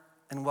honor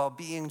and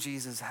well-being,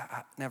 Jesus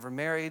never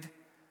married,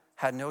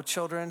 had no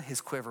children.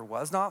 His quiver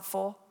was not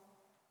full.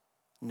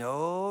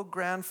 No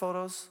grand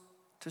photos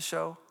to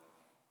show.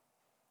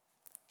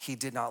 He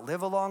did not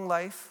live a long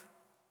life.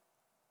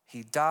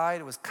 He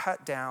died, was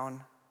cut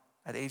down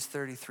at age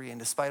 33. And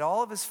despite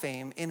all of his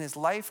fame, in his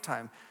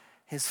lifetime,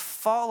 his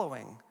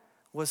following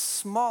was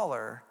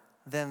smaller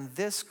than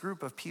this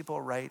group of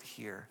people right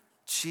here.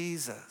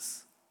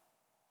 Jesus.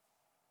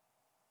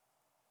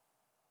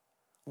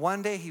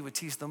 One day he would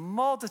teach the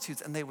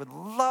multitudes and they would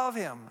love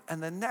him.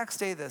 And the next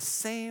day the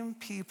same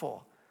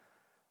people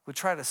would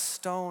try to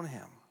stone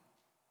him.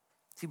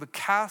 He would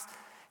cast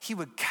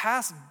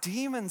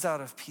demons out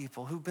of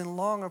people who've been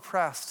long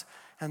oppressed.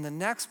 And the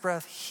next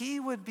breath, he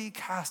would be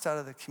cast out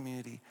of the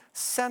community,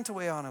 sent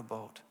away on a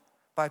boat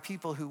by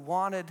people who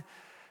wanted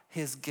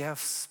his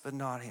gifts, but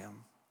not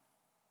him.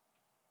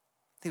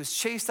 He was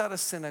chased out of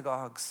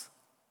synagogues.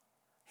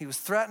 He was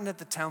threatened at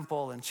the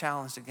temple and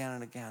challenged again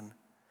and again.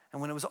 And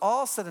when it was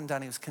all said and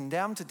done, he was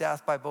condemned to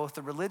death by both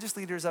the religious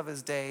leaders of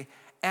his day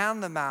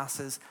and the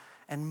masses.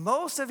 And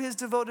most of his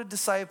devoted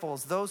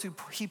disciples, those who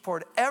he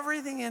poured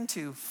everything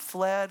into,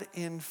 fled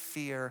in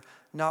fear,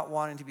 not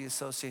wanting to be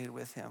associated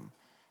with him.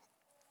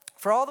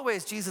 For all the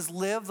ways Jesus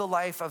lived the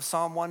life of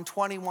Psalm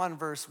 121,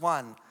 verse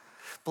 1.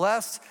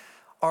 Blessed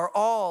are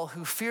all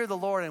who fear the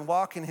Lord and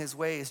walk in his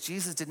ways.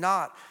 Jesus did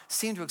not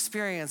seem to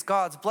experience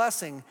God's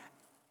blessing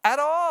at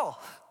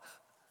all.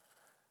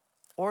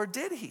 Or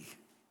did he?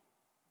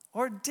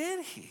 Or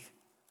did he?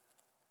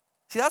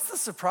 See, that's the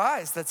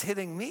surprise that's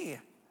hitting me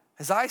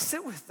as I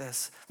sit with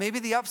this. Maybe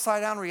the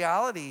upside down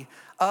reality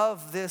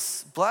of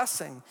this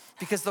blessing.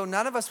 Because though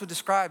none of us would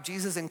describe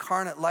Jesus'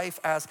 incarnate life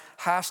as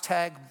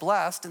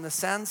 #blessed in the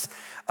sense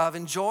of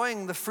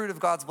enjoying the fruit of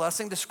God's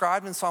blessing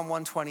described in Psalm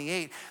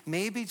 128,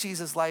 maybe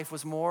Jesus' life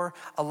was more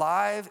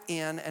alive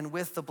in and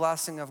with the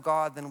blessing of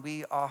God than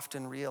we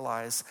often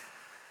realize.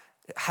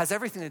 It has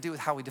everything to do with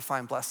how we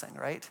define blessing,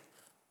 right?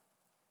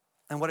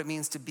 And what it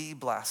means to be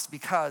blessed.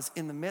 Because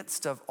in the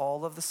midst of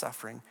all of the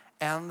suffering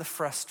and the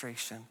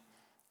frustration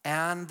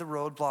and the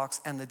roadblocks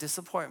and the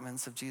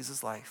disappointments of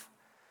Jesus' life,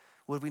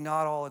 would we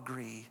not all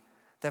agree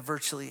that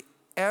virtually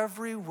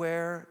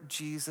everywhere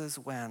Jesus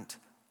went,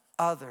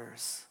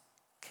 others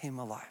came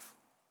alive?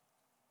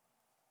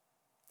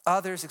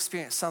 Others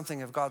experienced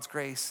something of God's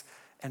grace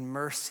and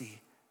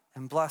mercy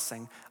and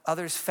blessing.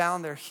 Others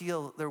found their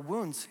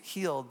wounds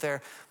healed,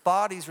 their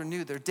bodies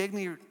renewed, their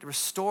dignity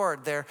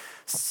restored, their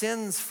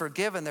sins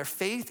forgiven, their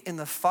faith in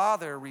the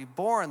Father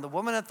reborn. The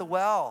woman at the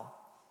well,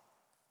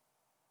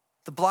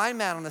 the blind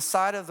man on the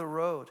side of the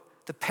road,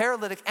 the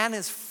paralytic and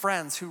his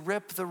friends who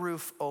ripped the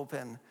roof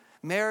open,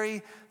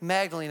 Mary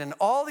Magdalene and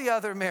all the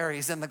other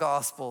Marys in the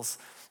Gospels,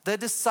 the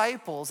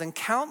disciples and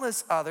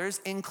countless others,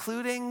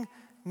 including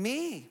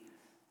me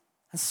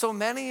and so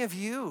many of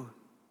you.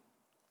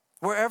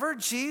 Wherever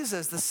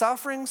Jesus, the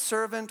suffering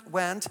servant,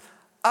 went,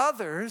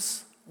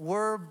 others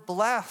were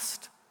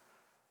blessed.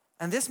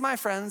 And this, my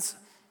friends,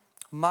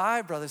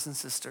 my brothers and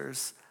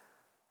sisters,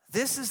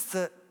 this is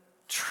the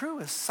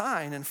truest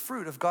sign and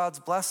fruit of God's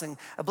blessing,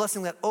 a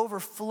blessing that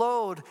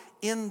overflowed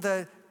in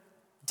the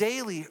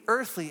daily,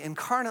 earthly,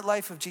 incarnate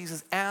life of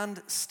Jesus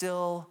and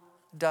still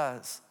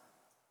does.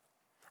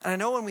 And I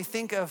know when we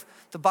think of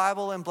the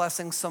Bible and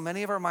blessings, so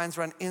many of our minds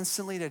run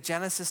instantly to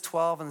Genesis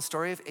 12 and the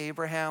story of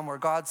Abraham, where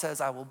God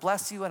says, I will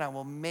bless you and I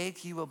will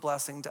make you a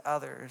blessing to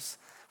others,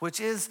 which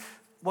is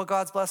what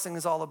God's blessing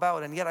is all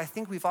about. And yet I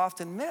think we've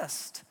often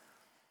missed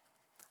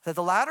that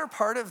the latter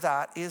part of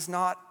that is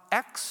not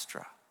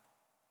extra.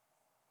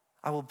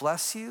 I will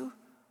bless you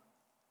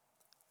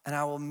and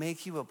I will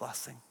make you a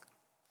blessing.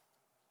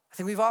 I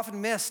think we've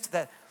often missed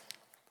that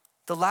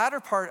the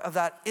latter part of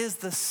that is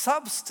the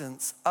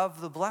substance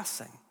of the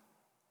blessing.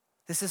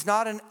 This is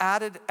not an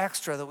added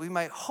extra that we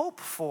might hope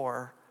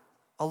for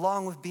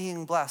along with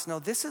being blessed. No,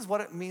 this is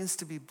what it means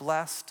to be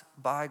blessed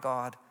by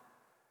God,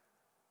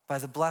 by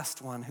the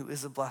blessed one who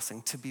is a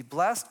blessing. To be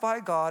blessed by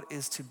God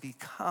is to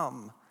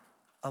become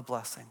a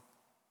blessing,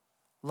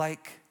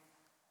 like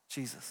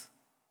Jesus,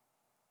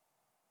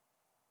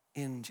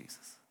 in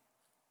Jesus.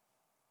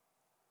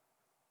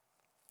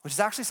 Which is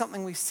actually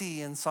something we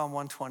see in Psalm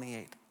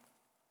 128.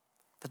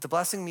 That the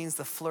blessing means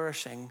the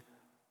flourishing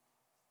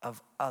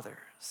of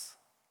others.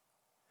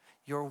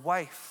 Your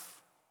wife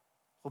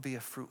will be a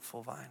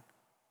fruitful vine.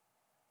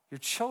 Your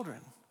children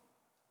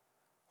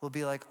will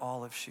be like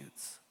olive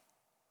shoots.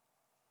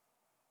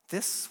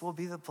 This will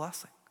be the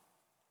blessing.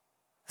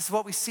 This is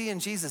what we see in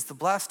Jesus, the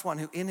blessed one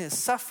who in his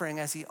suffering,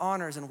 as he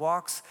honors and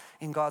walks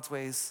in God's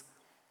ways,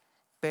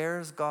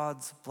 bears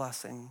God's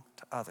blessing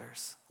to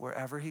others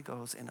wherever he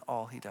goes in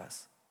all he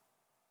does.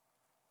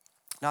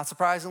 Not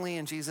surprisingly,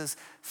 in Jesus'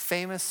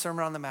 famous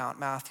Sermon on the Mount,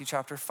 Matthew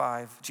chapter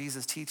 5,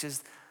 Jesus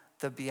teaches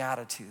the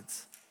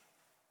Beatitudes.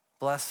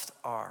 Blessed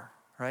are,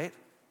 right?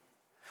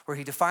 Where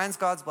he defines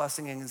God's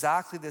blessing in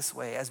exactly this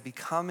way, as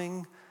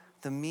becoming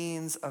the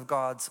means of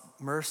God's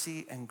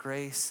mercy and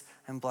grace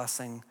and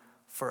blessing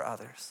for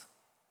others.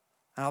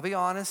 And I'll be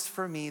honest,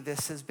 for me,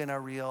 this has been a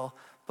real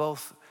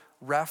both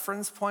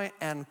reference point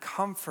and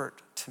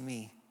comfort to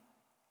me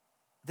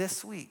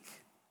this week.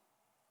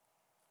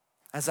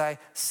 As I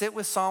sit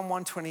with Psalm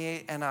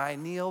 128 and I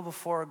kneel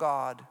before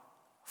God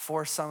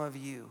for some of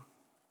you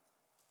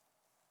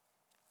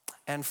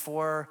and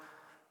for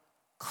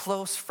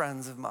close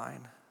friends of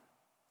mine,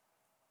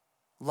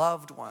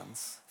 loved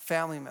ones,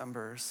 family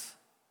members,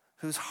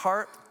 whose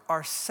heart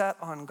are set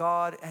on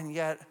God and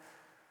yet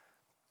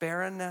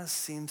barrenness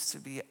seems to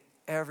be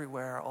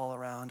everywhere all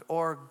around,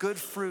 or good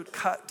fruit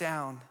cut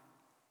down.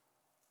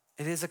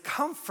 It is a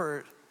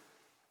comfort,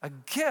 a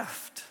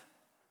gift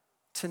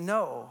to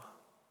know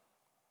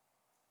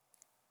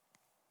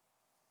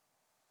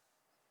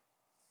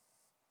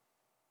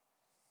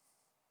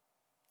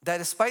that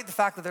despite the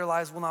fact that their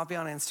lives will not be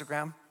on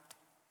Instagram,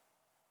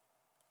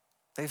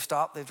 they've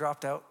stopped, they've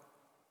dropped out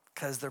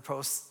because their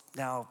posts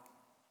now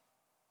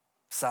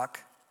suck.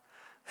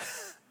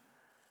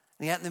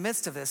 And yet in the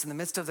midst of this, in the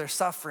midst of their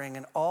suffering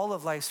and all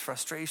of life's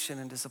frustration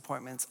and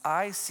disappointments,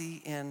 I see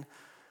in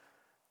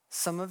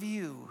some of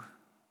you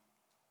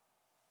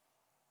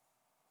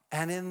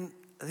and in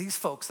these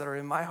folks that are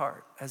in my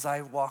heart as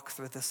I walk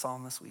through this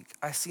psalm this week,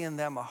 I see in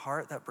them a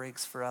heart that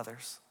breaks for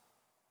others.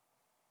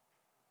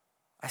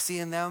 I see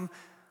in them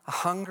a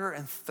hunger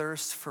and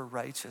thirst for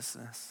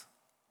righteousness.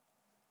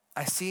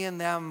 I see in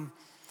them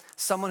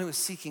someone who is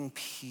seeking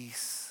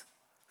peace,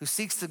 who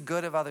seeks the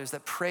good of others,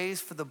 that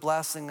prays for the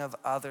blessing of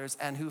others,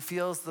 and who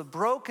feels the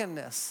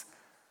brokenness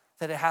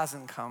that it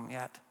hasn't come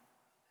yet.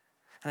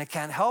 And I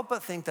can't help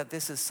but think that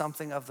this is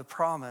something of the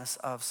promise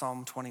of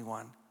Psalm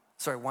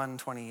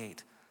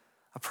 128.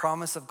 A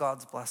promise of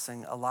God's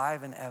blessing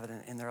alive and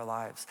evident in their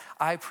lives.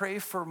 I pray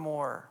for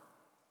more,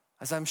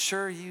 as I'm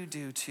sure you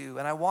do too.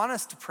 And I want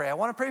us to pray. I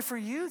want to pray for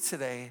you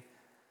today.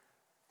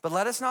 But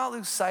let us not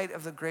lose sight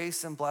of the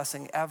grace and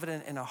blessing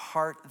evident in a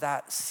heart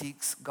that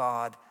seeks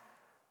God,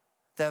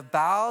 that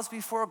bows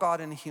before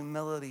God in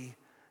humility,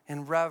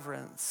 in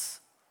reverence,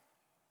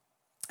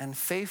 and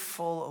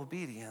faithful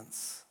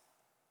obedience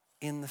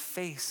in the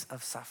face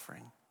of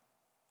suffering,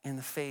 in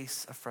the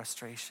face of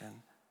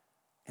frustration,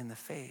 in the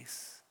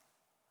face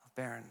of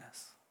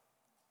barrenness.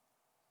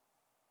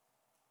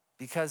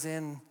 Because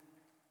in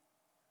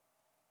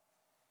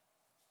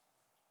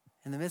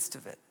the midst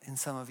of it, in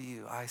some of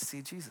you, I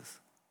see Jesus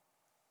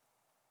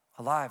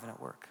alive and at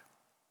work.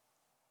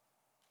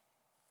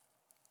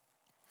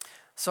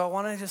 So I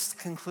want to just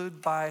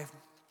conclude by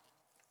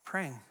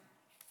praying.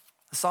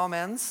 The psalm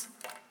ends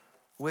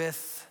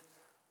with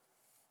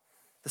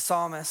the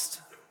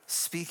psalmist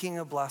speaking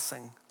a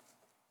blessing.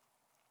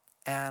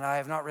 And I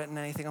have not written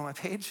anything on my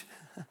page.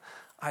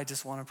 I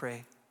just want to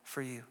pray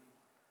for you.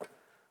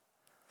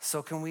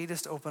 So can we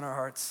just open our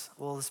hearts?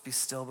 We'll just be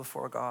still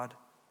before God.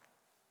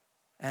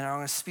 And I'm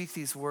going to speak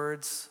these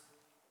words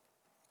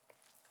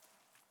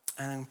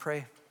and then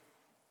pray.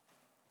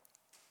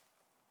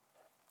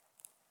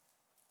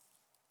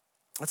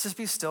 Let's just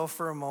be still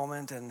for a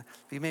moment, and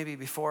maybe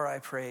before I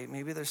pray,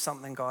 maybe there's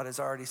something God has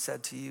already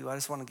said to you. I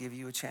just want to give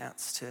you a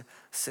chance to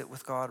sit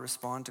with God,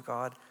 respond to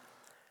God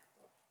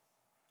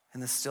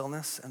in the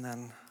stillness, and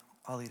then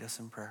I'll lead us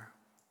in prayer.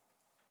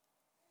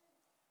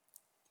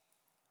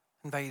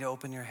 I invite you to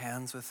open your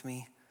hands with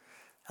me,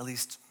 at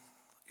least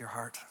your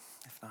heart,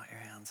 if not your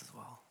hands as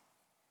well.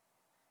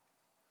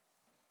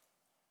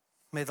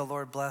 May the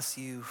Lord bless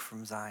you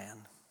from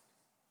Zion.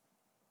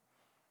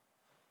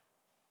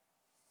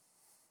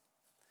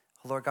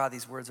 Lord God,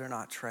 these words are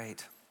not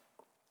trite.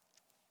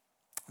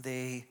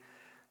 They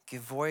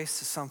give voice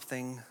to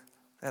something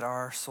that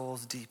our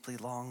souls deeply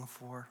long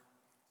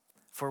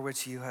for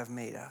which you have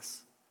made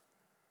us.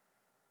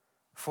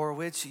 For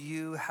which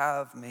you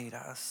have made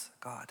us,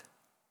 God.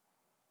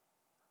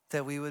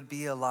 That we would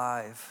be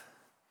alive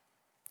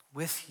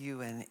with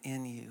you and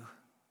in you.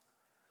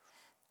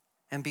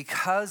 And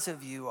because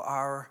of you,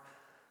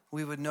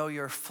 we would know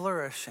you're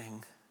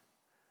flourishing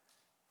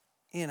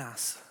in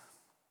us.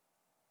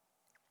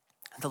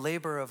 The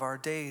labor of our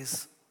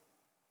days,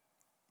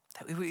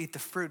 that we would eat the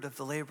fruit of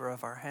the labor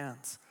of our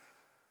hands.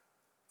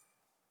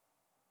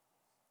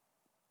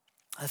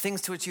 The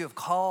things to which you have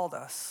called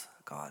us,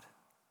 God,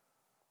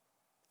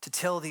 to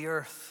till the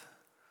earth,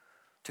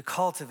 to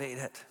cultivate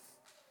it,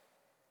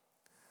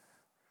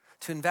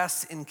 to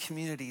invest in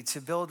community,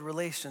 to build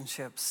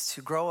relationships,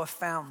 to grow a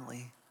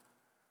family,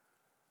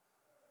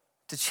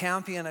 to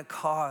champion a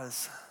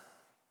cause,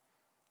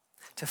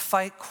 to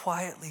fight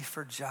quietly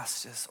for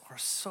justice or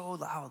so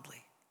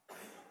loudly,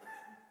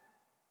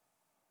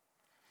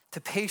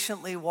 to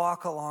patiently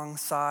walk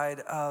alongside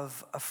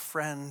of a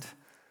friend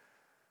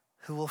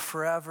who will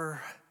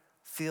forever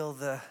feel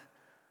the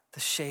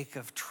shake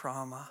of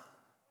trauma.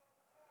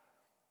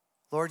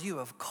 Lord, you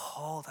have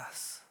called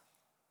us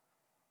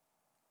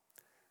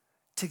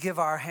to give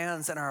our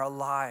hands and our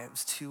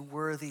lives to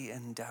worthy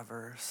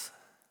endeavors.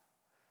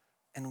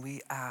 And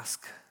we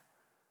ask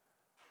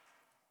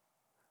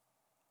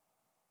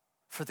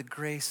for the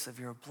grace of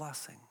your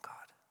blessing, God.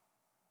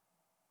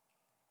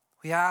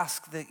 We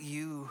ask that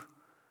you,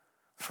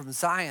 from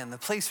Zion, the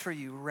place where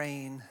you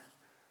reign,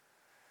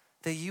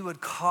 that you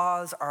would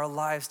cause our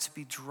lives to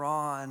be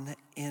drawn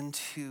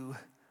into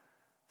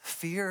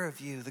fear of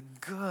you, the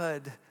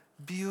good,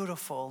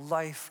 beautiful,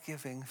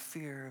 life-giving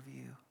fear of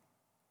you.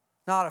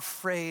 Not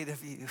afraid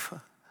of you,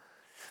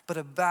 but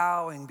a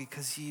bowing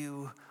because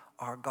you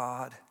are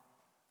God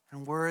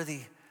and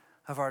worthy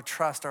of our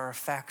trust, our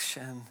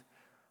affection,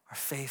 our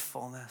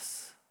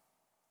faithfulness.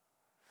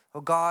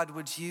 Oh God,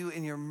 would you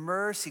in your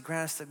mercy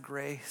grant us the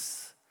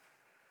grace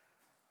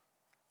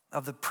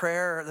of the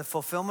prayer, the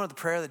fulfillment of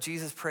the prayer that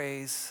Jesus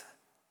prays,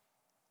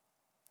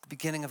 the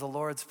beginning of the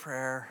Lord's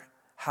Prayer,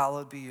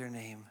 hallowed be your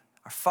name.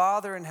 Our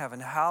Father in heaven,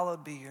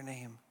 hallowed be your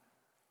name.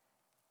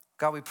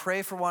 God, we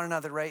pray for one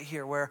another right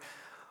here where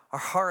our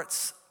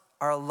hearts,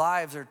 our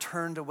lives are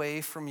turned away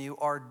from you,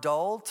 are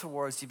dull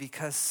towards you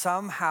because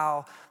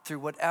somehow through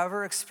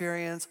whatever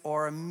experience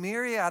or a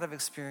myriad of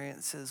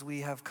experiences,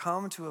 we have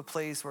come to a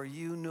place where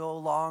you no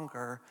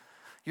longer,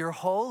 your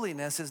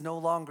holiness is no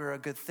longer a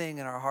good thing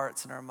in our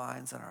hearts and our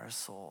minds and our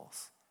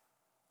souls.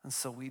 And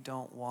so we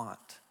don't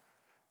want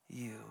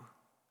you.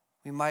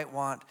 We might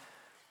want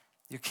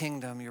your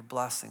kingdom, your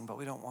blessing, but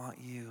we don't want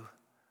you.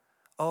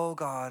 Oh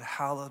God,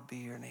 hallowed be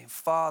your name.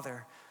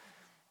 Father,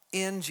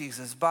 in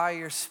Jesus, by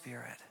your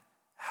Spirit,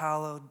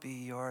 hallowed be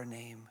your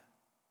name.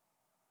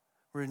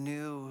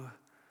 Renew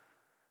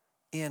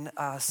in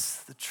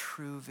us the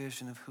true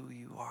vision of who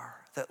you are,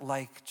 that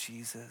like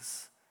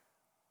Jesus,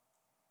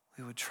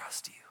 we would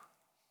trust you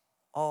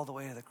all the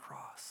way to the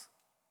cross.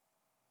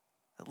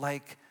 That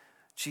like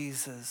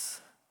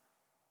Jesus,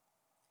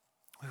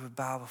 we would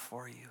bow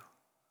before you,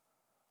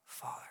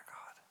 Father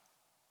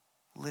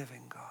God,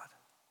 living God.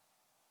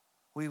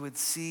 We would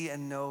see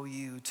and know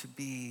you to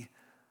be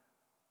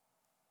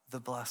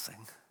the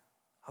blessing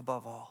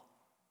above all.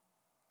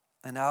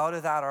 And out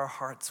of that, our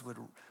hearts would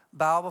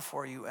bow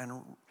before you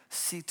and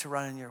seek to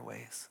run in your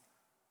ways.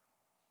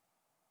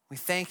 We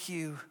thank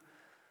you,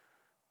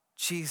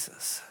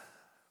 Jesus,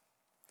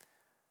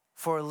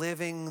 for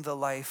living the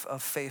life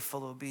of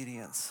faithful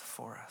obedience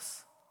for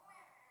us.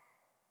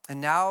 And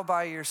now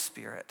by your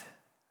Spirit,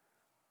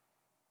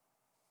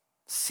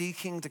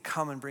 seeking to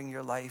come and bring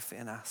your life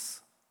in us,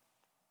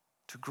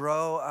 to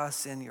grow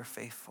us in your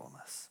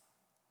faithfulness.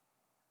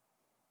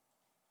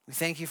 We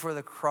thank you for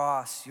the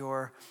cross,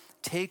 your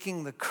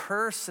taking the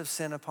curse of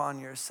sin upon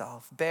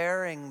yourself,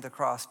 bearing the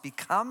cross,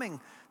 becoming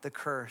the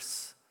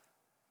curse,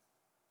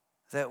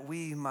 that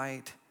we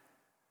might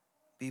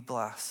be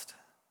blessed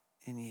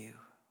in you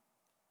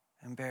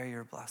and bear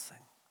your blessing.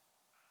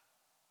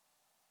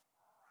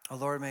 Oh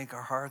Lord, make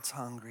our hearts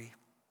hungry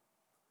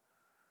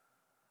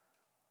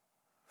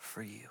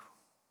for you.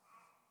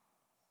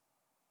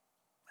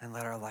 And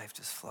let our life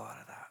just flow out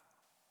of that.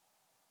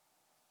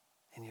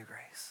 In your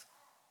grace.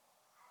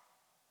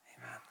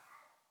 Amen.